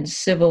and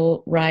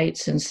civil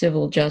rights and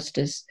civil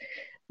justice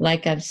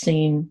like I've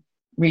seen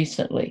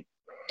recently.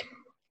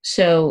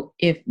 So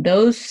if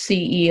those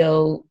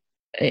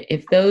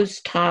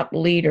top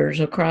leaders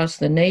across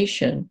the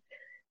nation,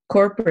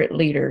 corporate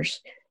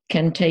leaders,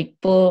 can take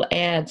full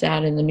ads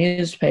out in the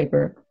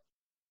newspaper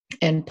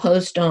and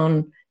post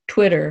on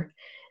Twitter,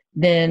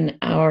 then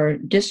our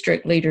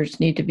district leaders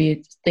need to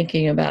be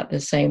thinking about the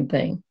same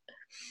thing.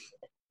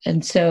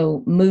 And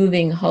so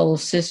moving whole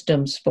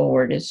systems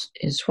forward is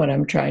what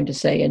I'm trying to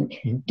say. And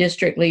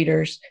district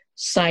leaders,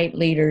 site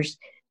leaders,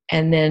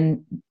 and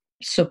then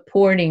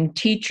supporting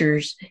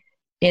teachers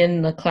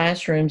in the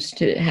classrooms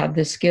to have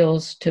the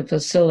skills to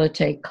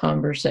facilitate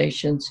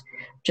conversations,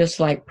 just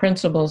like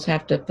principals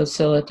have to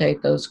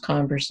facilitate those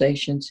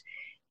conversations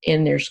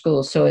in their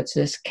schools. So it's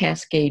this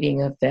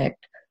cascading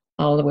effect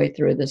all the way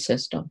through the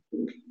system.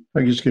 I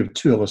can just give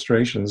two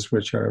illustrations,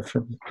 which are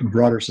from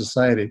broader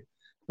society,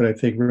 but I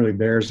think really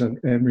bears and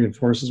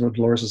reinforces what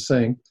Dolores is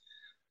saying.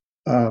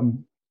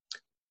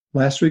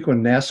 Last week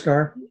when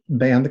NASCAR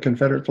banned the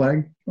Confederate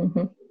flag,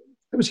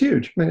 it was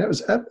huge. I mean, that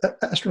was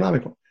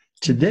astronomical.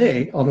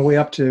 Today, on the way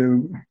up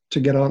to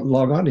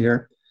log on to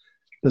here,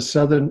 the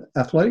Southern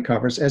Athletic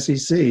Conference,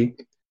 SEC,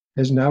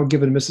 has now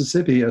given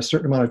Mississippi a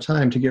certain amount of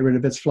time to get rid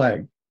of its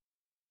flag.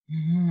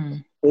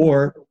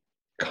 Or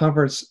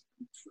conference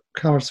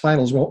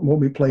finals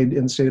won't be played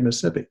in the state of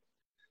Mississippi.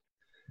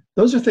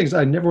 Those are things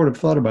I never would have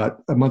thought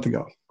about a month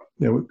ago.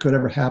 It could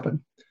ever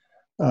happen.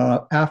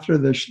 After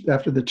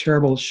the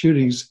terrible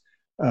shootings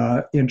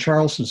in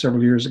Charleston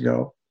several years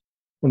ago,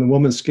 when the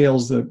woman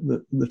scales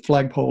the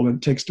flagpole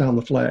and takes down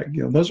the flag,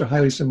 those are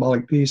highly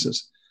symbolic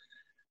pieces.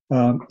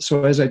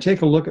 So as I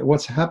take a look at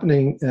what's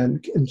happening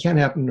and can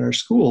happen in our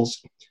schools,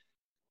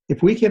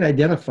 if we can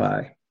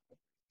identify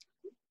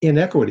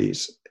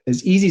inequities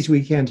as easy as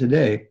we can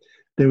today,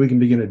 then we can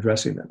begin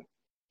addressing them.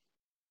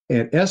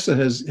 And ESSA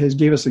has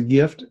gave us a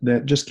gift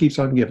that just keeps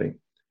on giving,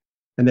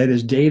 and that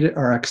is data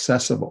are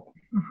accessible.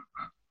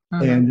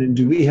 Mm-hmm. And then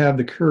do we have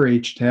the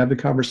courage to have the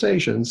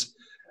conversations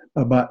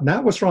about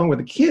not what's wrong with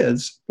the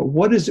kids, but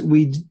what is it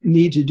we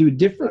need to do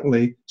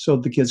differently so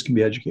that the kids can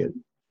be educated?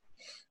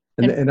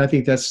 And I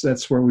think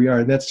that's where we are.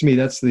 And that's, to me,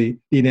 that's the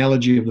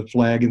analogy of the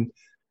flag and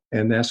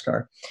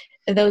NASCAR.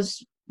 And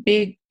those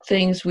big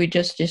things we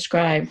just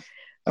described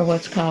are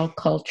what's called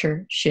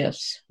culture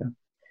shifts. Yeah.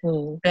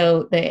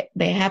 So they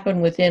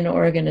happen within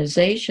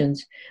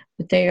organizations,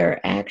 but they are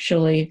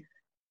actually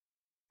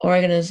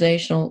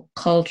organizational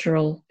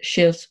cultural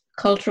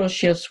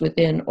shifts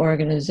within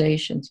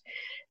organizations.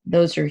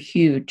 Those are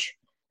huge.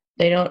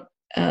 They don't,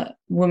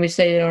 when we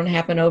say they don't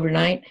happen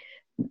overnight,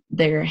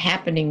 they're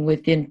happening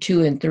within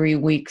 2 and 3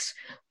 weeks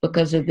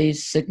because of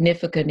these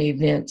significant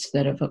events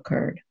that have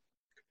occurred.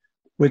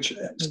 Which,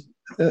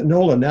 an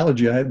old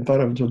analogy I hadn't thought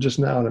of until just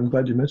now, and I'm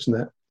glad you mentioned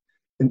that.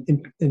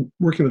 In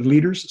working with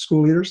leaders,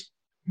 school leaders,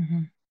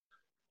 mm-hmm.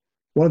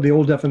 One of the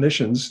old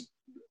definitions,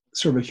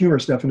 sort of a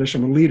humorous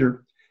definition of a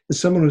leader, is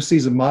someone who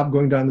sees a mob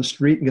going down the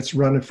street and gets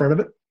run in front of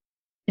it.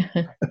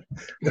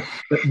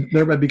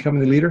 Thereby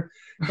becoming the leader.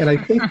 And I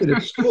think that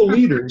if school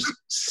leaders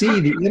see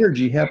the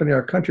energy happening in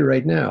our country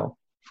right now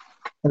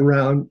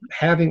around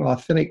having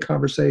authentic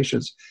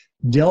conversations,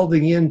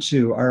 delving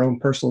into our own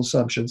personal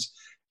assumptions,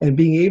 and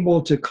being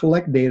able to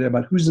collect data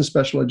about who's in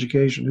special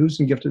education, who's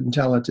in gifted and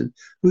talented,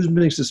 who's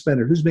being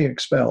suspended, who's being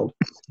expelled.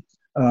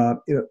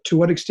 To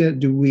what extent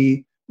do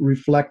we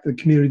reflect the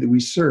community that we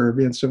serve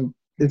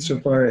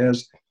insofar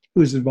as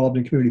who's involved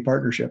in community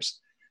partnerships?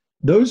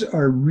 Those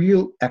are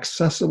real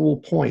accessible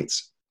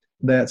points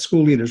that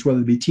school leaders, whether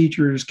it be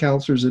teachers,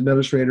 counselors,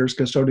 administrators,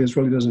 custodians,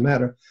 really doesn't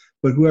matter,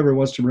 but whoever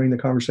wants to bring the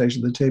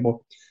conversation to the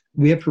table,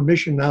 we have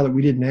permission now that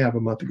we didn't have a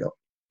month ago.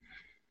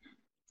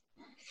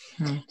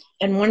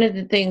 And one of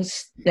the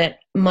things that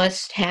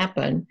must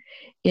happen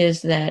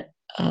is that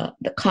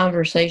the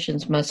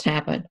conversations must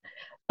happen,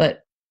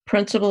 but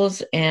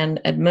principals and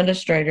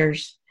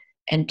administrators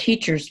and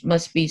teachers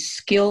must be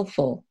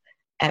skillful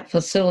at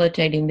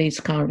facilitating these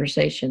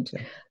conversations.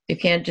 You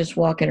can't just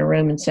walk in a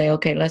room and say,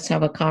 okay, let's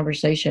have a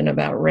conversation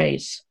about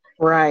race.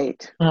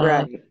 Right,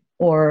 right.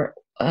 Or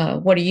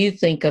what do you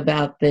think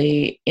about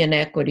the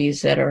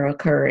inequities that are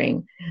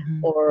occurring?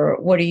 Mm-hmm. Or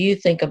what do you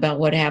think about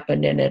what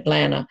happened in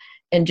Atlanta?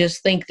 And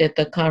just think that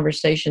the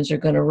conversations are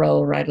going to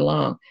roll right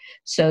along.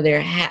 So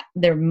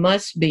there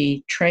must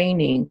be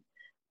training,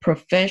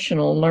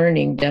 professional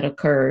learning that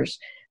occurs.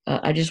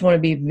 I just want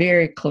to be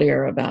very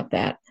clear about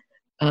that.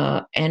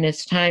 And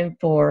it's time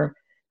for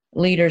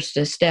leaders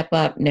to step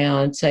up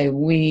now and say,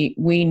 we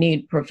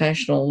need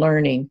professional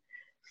learning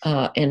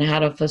and how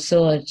to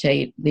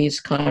facilitate these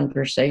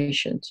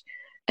conversations.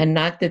 And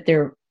not that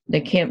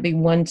they can't be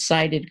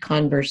one-sided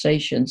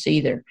conversations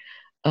either.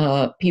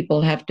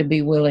 People have to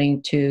be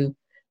willing to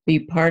be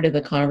part of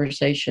the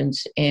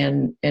conversations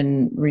and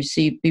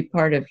be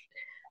part of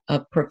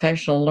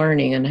professional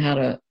learning and how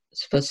to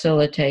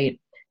facilitate,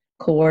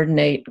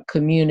 coordinate,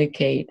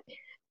 communicate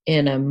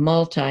in a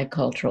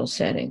multicultural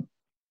setting.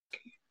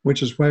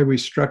 Which is why we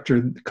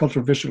structured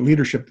cultural efficient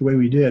leadership the way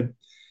we did,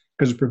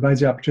 because it provides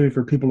the opportunity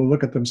for people to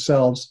look at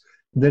themselves,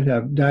 then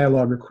have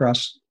dialogue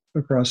across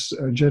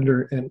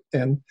gender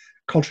and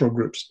cultural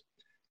groups.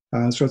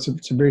 So it's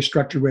a very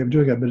structured way of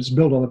doing it, but it's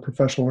built on the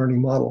professional learning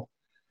model.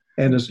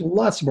 And there's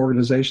lots of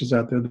organizations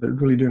out there that are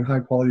really doing high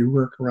quality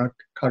work around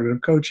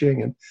cognitive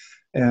coaching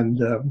and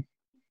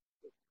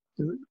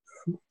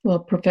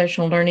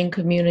professional learning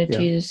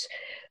communities,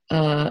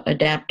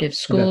 adaptive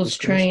schools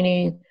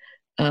training,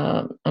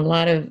 a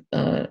lot of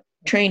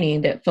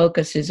training that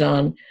focuses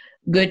on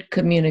good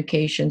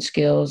communication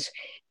skills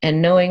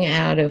and knowing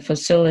how to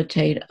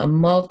facilitate a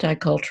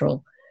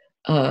multicultural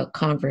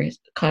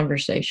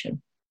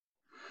conversation.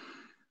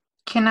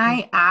 Can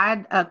I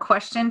add a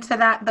question to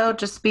that, though?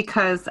 Just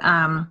because,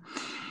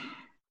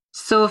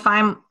 so if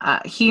I'm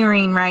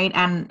hearing, right,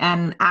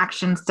 and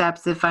action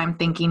steps, if I'm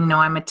thinking,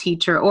 I'm a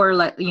teacher or,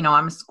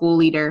 I'm a school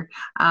leader,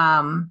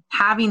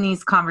 having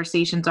these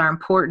conversations are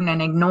important,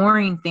 and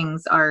ignoring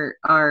things are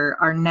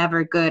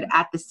never good.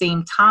 At the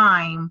same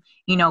time,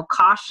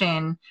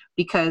 caution,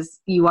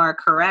 because you are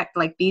correct.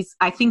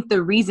 I think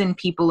the reason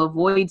people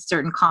avoid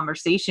certain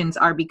conversations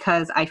are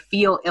because I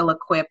feel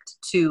ill-equipped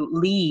to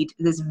lead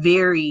this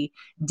very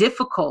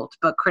difficult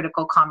but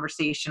critical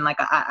conversation.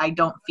 I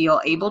don't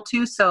feel able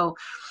to. So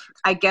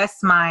I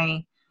guess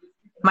my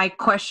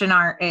question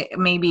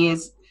maybe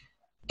is,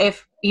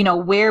 if,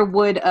 where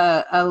would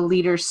a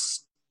leader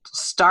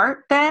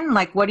start then?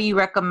 What do you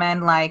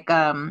recommend?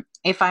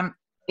 If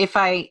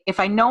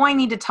I know I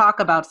need to talk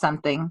about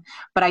something,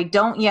 but I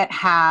don't yet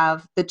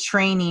have the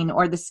training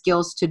or the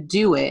skills to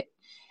do it,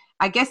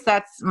 I guess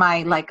that's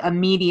my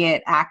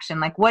immediate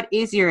action. What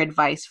is your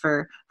advice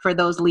for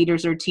those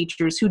leaders or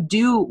teachers who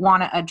do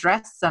want to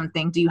address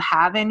something? Do you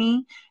have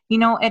any,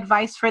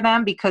 advice for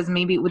them? Because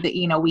maybe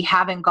we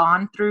haven't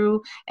gone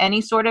through any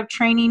sort of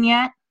training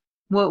yet.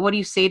 What do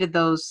you say to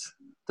those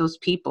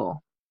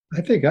people?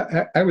 I think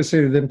I would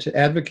say to them to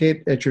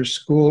advocate at your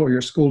school or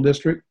your school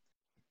district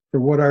for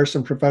what are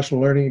some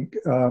professional learning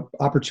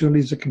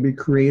opportunities that can be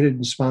created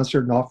and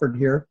sponsored and offered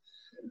here.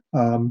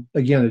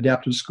 Again,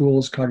 adaptive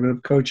schools,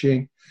 cognitive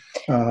coaching,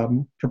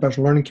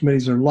 professional learning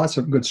committees. There are lots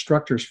of good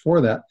structures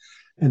for that.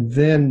 And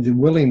then the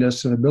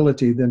willingness and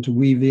ability then to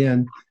weave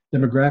in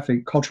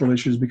demographic, cultural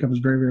issues becomes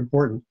very, very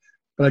important.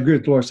 But I agree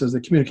with Laura, says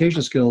the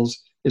communication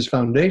skills is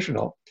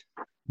foundational,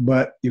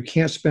 but you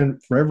can't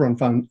spend forever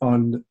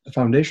on the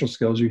foundational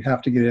skills. You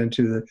have to get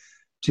into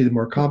the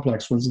more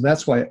complex ones. And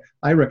that's why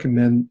I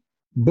recommend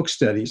book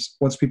studies.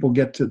 Once people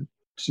get to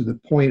the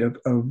point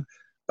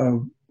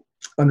of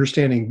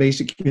understanding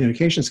basic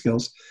communication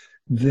skills,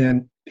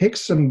 then pick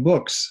some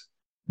books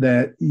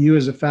that you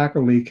as a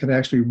faculty can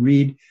actually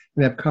read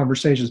and have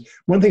conversations.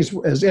 One thing is,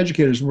 as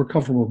educators, we're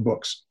comfortable with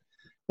books.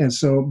 And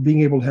so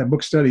being able to have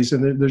book studies,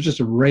 and there's just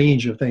a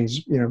range of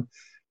things,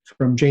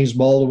 from James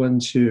Baldwin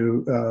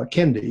to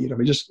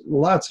Kendi, just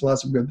lots and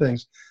lots of good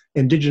things.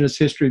 Indigenous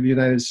history of the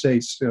United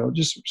States,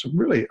 just some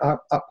really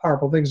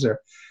powerful things there.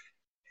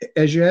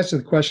 As you asked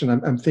the question,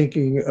 I'm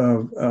thinking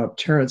of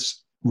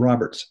Terrence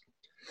Roberts.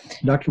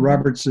 Dr.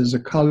 Roberts is a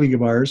colleague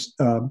of ours.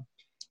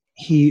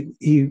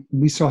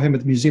 We saw him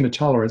at the Museum of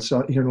Tolerance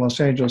here in Los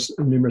Angeles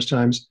numerous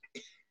times,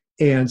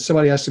 and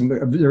somebody asked him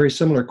a very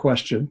similar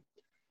question.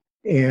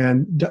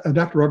 And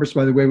Dr. Roberts,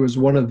 by the way, was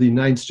one of the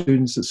 9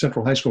 students at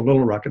Central High School in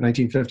Little Rock in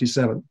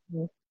 1957.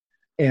 Mm-hmm.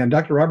 And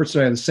Dr. Roberts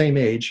and I are the same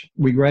age.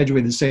 We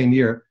graduated the same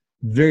year.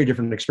 Very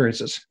different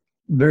experiences.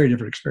 Very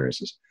different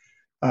experiences.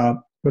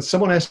 But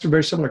someone asked a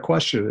very similar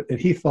question, and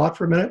he thought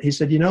for a minute. He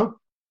said,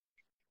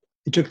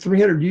 it took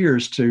 300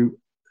 years to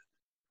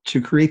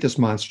create this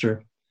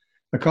monster.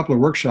 A couple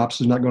of workshops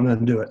is not going to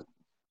undo it.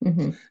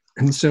 Mm-hmm.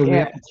 And so we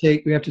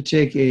have to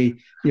take a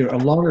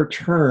longer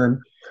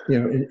term,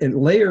 and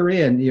layer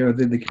in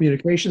the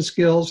communication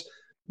skills,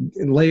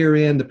 and layer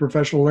in the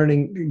professional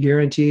learning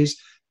guarantees,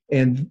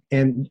 and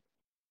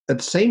at the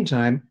same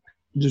time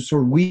just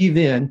sort of weave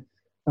in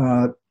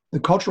the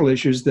cultural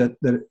issues that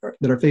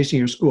are facing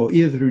your school,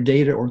 either through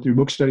data or through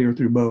book study or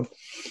through both.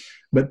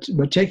 But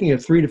taking a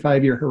 3 to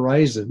 5 year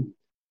horizon,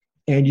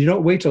 and you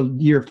don't wait till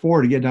year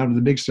 4 to get down to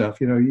the big stuff.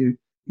 You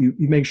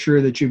make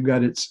sure that you've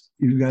got it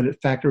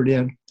factored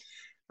in.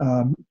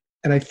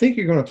 And I think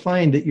you're going to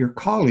find that your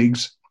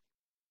colleagues,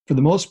 for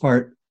the most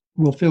part,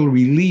 will feel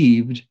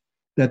relieved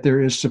that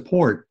there is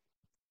support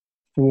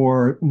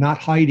for not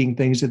hiding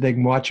things that they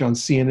can watch on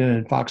CNN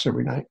and Fox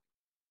every night.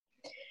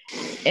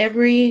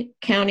 Every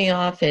county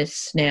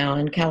office now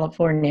in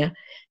California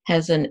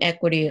has an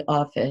equity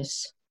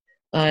office,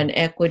 an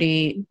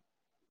equity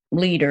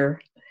leader,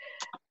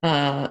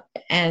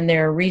 and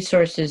there are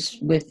resources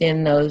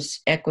within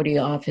those equity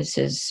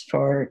offices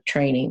for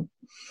training.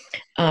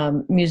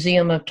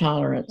 Museum of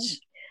Tolerance,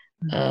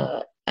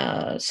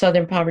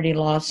 Southern Poverty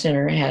Law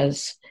Center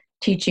has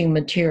teaching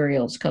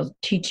materials called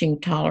Teaching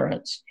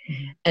Tolerance.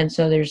 Mm-hmm. And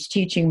so there's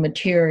teaching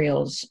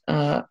materials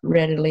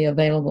readily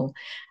available.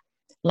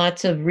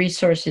 Lots of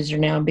resources are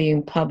now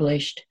being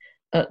published.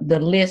 The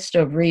list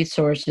of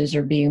resources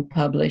are being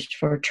published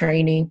for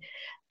training.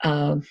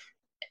 And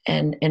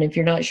if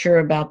you're not sure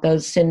about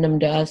those, send them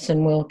to us,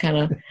 and we'll kind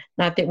of,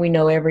 not that we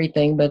know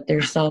everything, but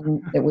there's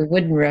some that we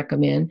wouldn't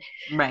recommend.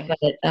 Right.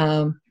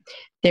 But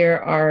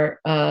there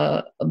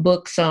are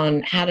books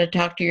on how to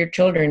talk to your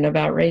children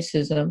about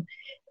racism,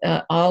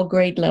 all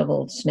grade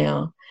levels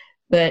now.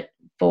 But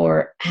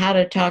for how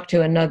to talk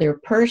to another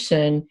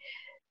person,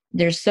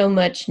 there's so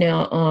much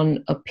now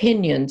on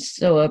opinions.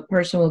 So a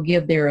person will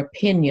give their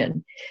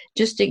opinion.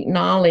 Just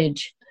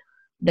acknowledge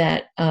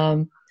that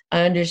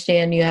I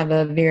understand you have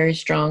a very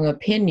strong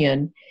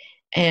opinion,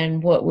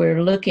 and what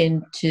we're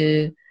looking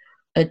to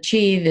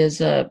achieve is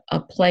a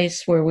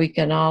place where we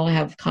can all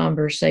have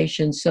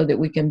conversations so that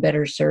we can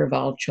better serve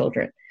all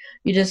children.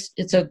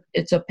 It's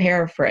a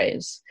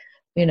paraphrase,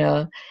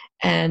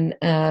 and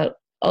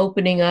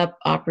opening up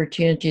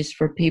opportunities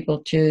for people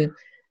to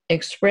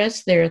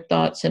express their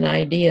thoughts and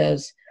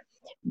ideas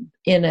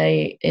in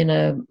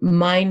a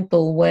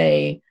mindful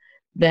way,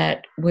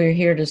 that we're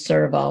here to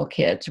serve all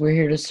kids. We're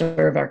here to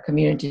serve our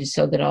communities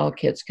so that all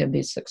kids can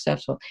be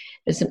successful.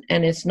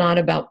 And it's not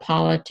about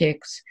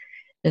politics.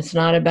 It's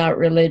not about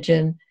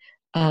religion.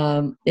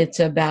 It's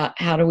about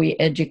how do we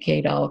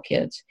educate all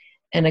kids.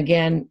 And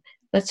again,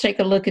 let's take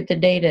a look at the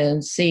data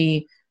and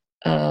see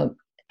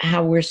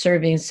how we're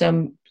serving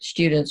some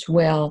students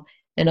well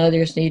and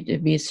others need to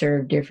be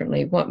served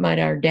differently. What might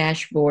our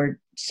dashboard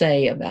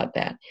say about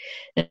that?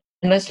 And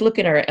let's look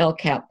at our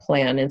LCAP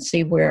plan and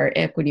see where our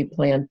equity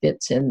plan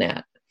fits in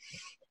that.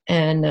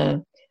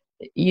 And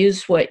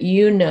use what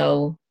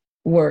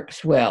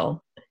works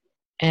well.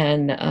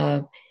 And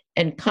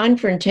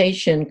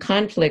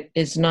conflict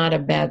is not a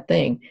bad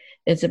thing.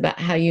 It's about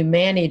how you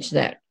manage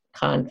that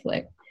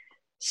conflict.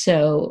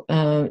 So,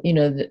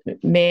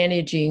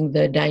 managing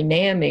the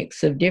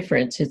dynamics of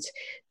difference, it's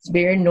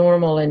very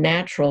normal and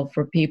natural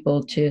for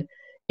people to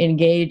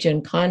engage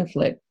in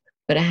conflict,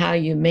 but how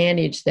you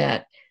manage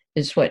that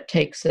is what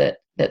takes that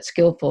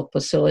skillful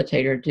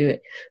facilitator to do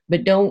it.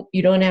 But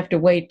you don't have to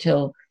wait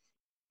till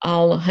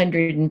all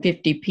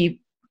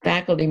 150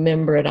 faculty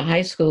member at a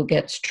high school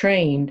gets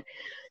trained.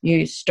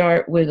 You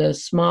start with a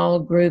small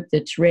group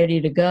that's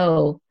ready to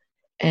go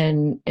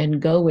and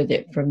go with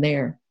it from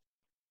there.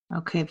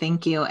 Okay,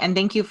 thank you. And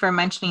thank you for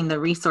mentioning the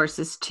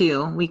resources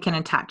too. We can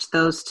attach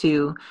those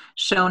to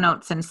show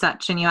notes and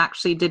such. And you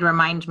actually did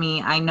remind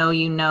me, I know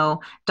you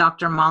know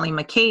Dr. Molly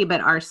McCabe at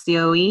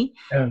RCOE,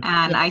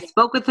 and I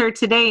spoke with her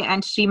today,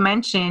 and she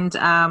mentioned,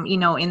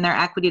 in their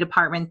equity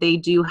department, they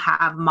do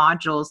have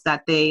modules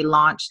that they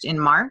launched in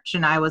March,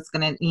 and I was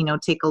going to,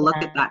 take a look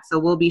at that. So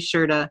we'll be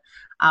sure to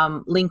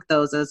link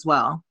those as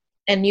well.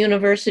 And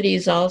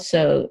universities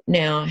also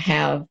now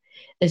have,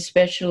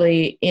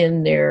 especially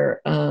in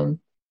their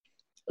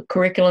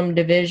curriculum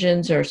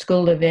divisions or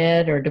school of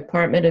ed or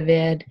department of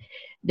ed,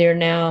 they're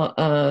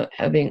now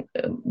having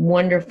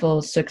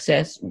wonderful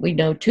success. We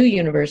know 2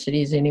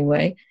 universities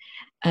anyway,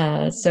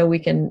 so we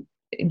can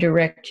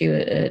direct you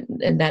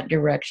in that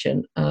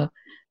direction.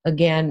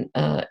 Again,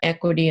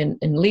 equity and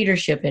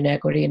leadership in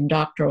equity and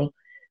doctoral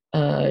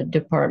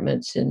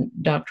departments and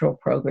doctoral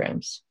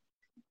programs.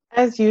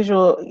 As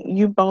usual,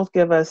 you both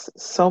give us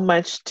so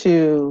much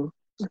to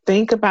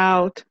think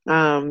about,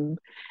 and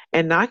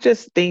not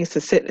just things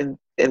to sit and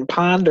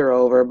ponder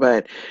over,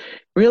 but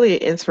really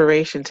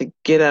inspiration to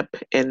get up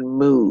and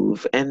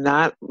move, and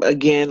not,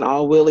 again,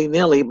 all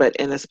willy-nilly, but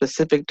in a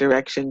specific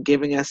direction,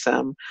 giving us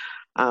some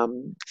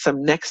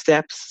next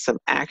steps, some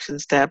action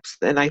steps.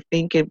 And I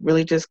think it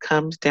really just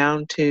comes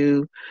down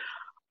to,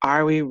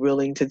 are we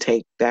willing to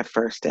take that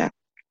first step?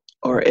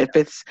 Or if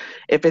it's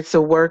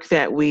a work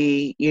that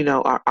we,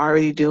 are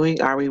already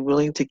doing, are we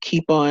willing to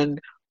keep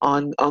on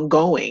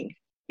going?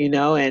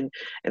 And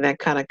that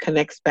kind of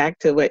connects back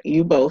to what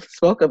you both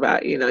spoke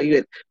about. You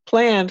had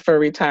planned for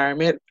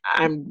retirement.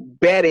 I'm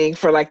betting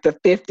for like the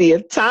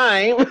 50th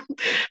time,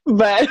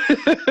 but,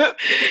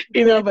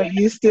 but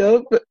you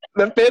still,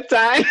 the 5th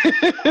time,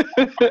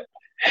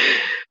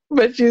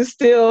 but you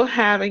still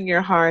have in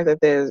your heart that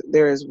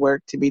there is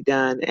work to be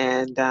done.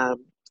 And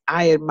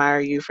I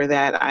admire you for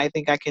that. I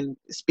think I can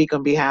speak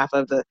on behalf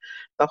of the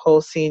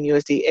whole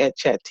CNUSD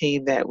EdChat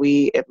team that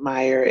we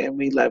admire, and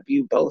we love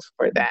you both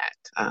for that.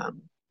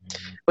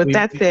 With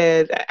that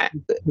said,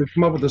 we've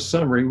come up with a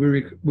summary.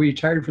 We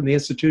retired from the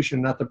institution,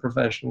 not the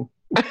profession.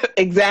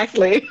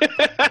 Exactly.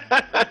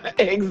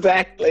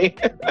 Exactly.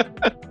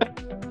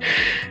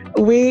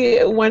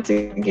 We want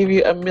to give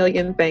you a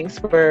million thanks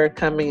for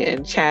coming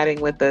and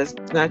chatting with us,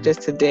 not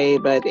just today,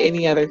 but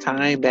any other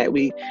time that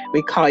we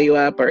call you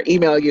up or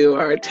email you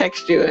or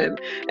text you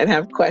and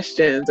have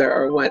questions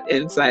or want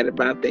insight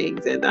about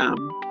things. And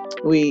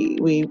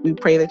we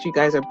pray that you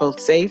guys are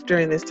both safe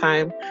during this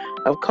time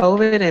of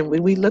COVID, and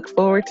we look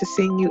forward to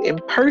seeing you in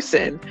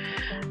person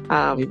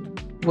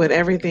when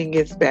everything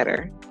gets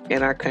better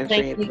in our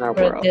country and in our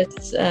world.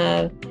 This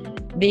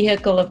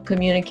vehicle of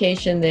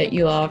communication that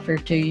you offer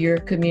to your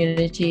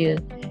community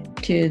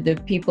and to the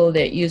people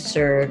that you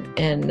serve,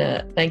 and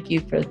thank you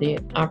for the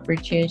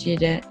opportunity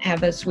to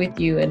have us with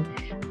you, and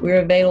we're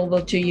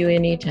available to you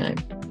anytime.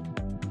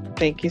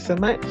 Thank you so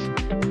much.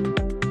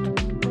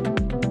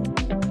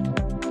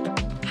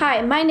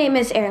 Hi, my name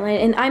is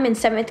Erilyn, and I'm in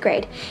 7th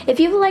grade.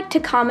 If you would like to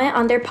comment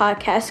on their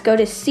podcast, go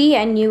to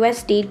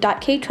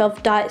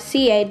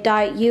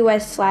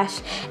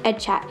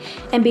cnusd.k12.ca.us/edchat,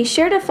 and be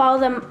sure to follow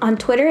them on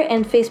Twitter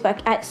and Facebook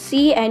at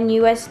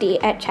CNUSD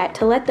EdChat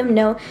to let them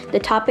know the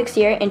topics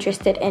you're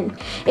interested in.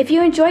 If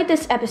you enjoyed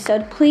this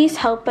episode, please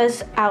help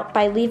us out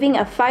by leaving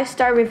a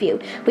 5-star review.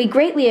 We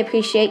greatly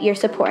appreciate your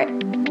support.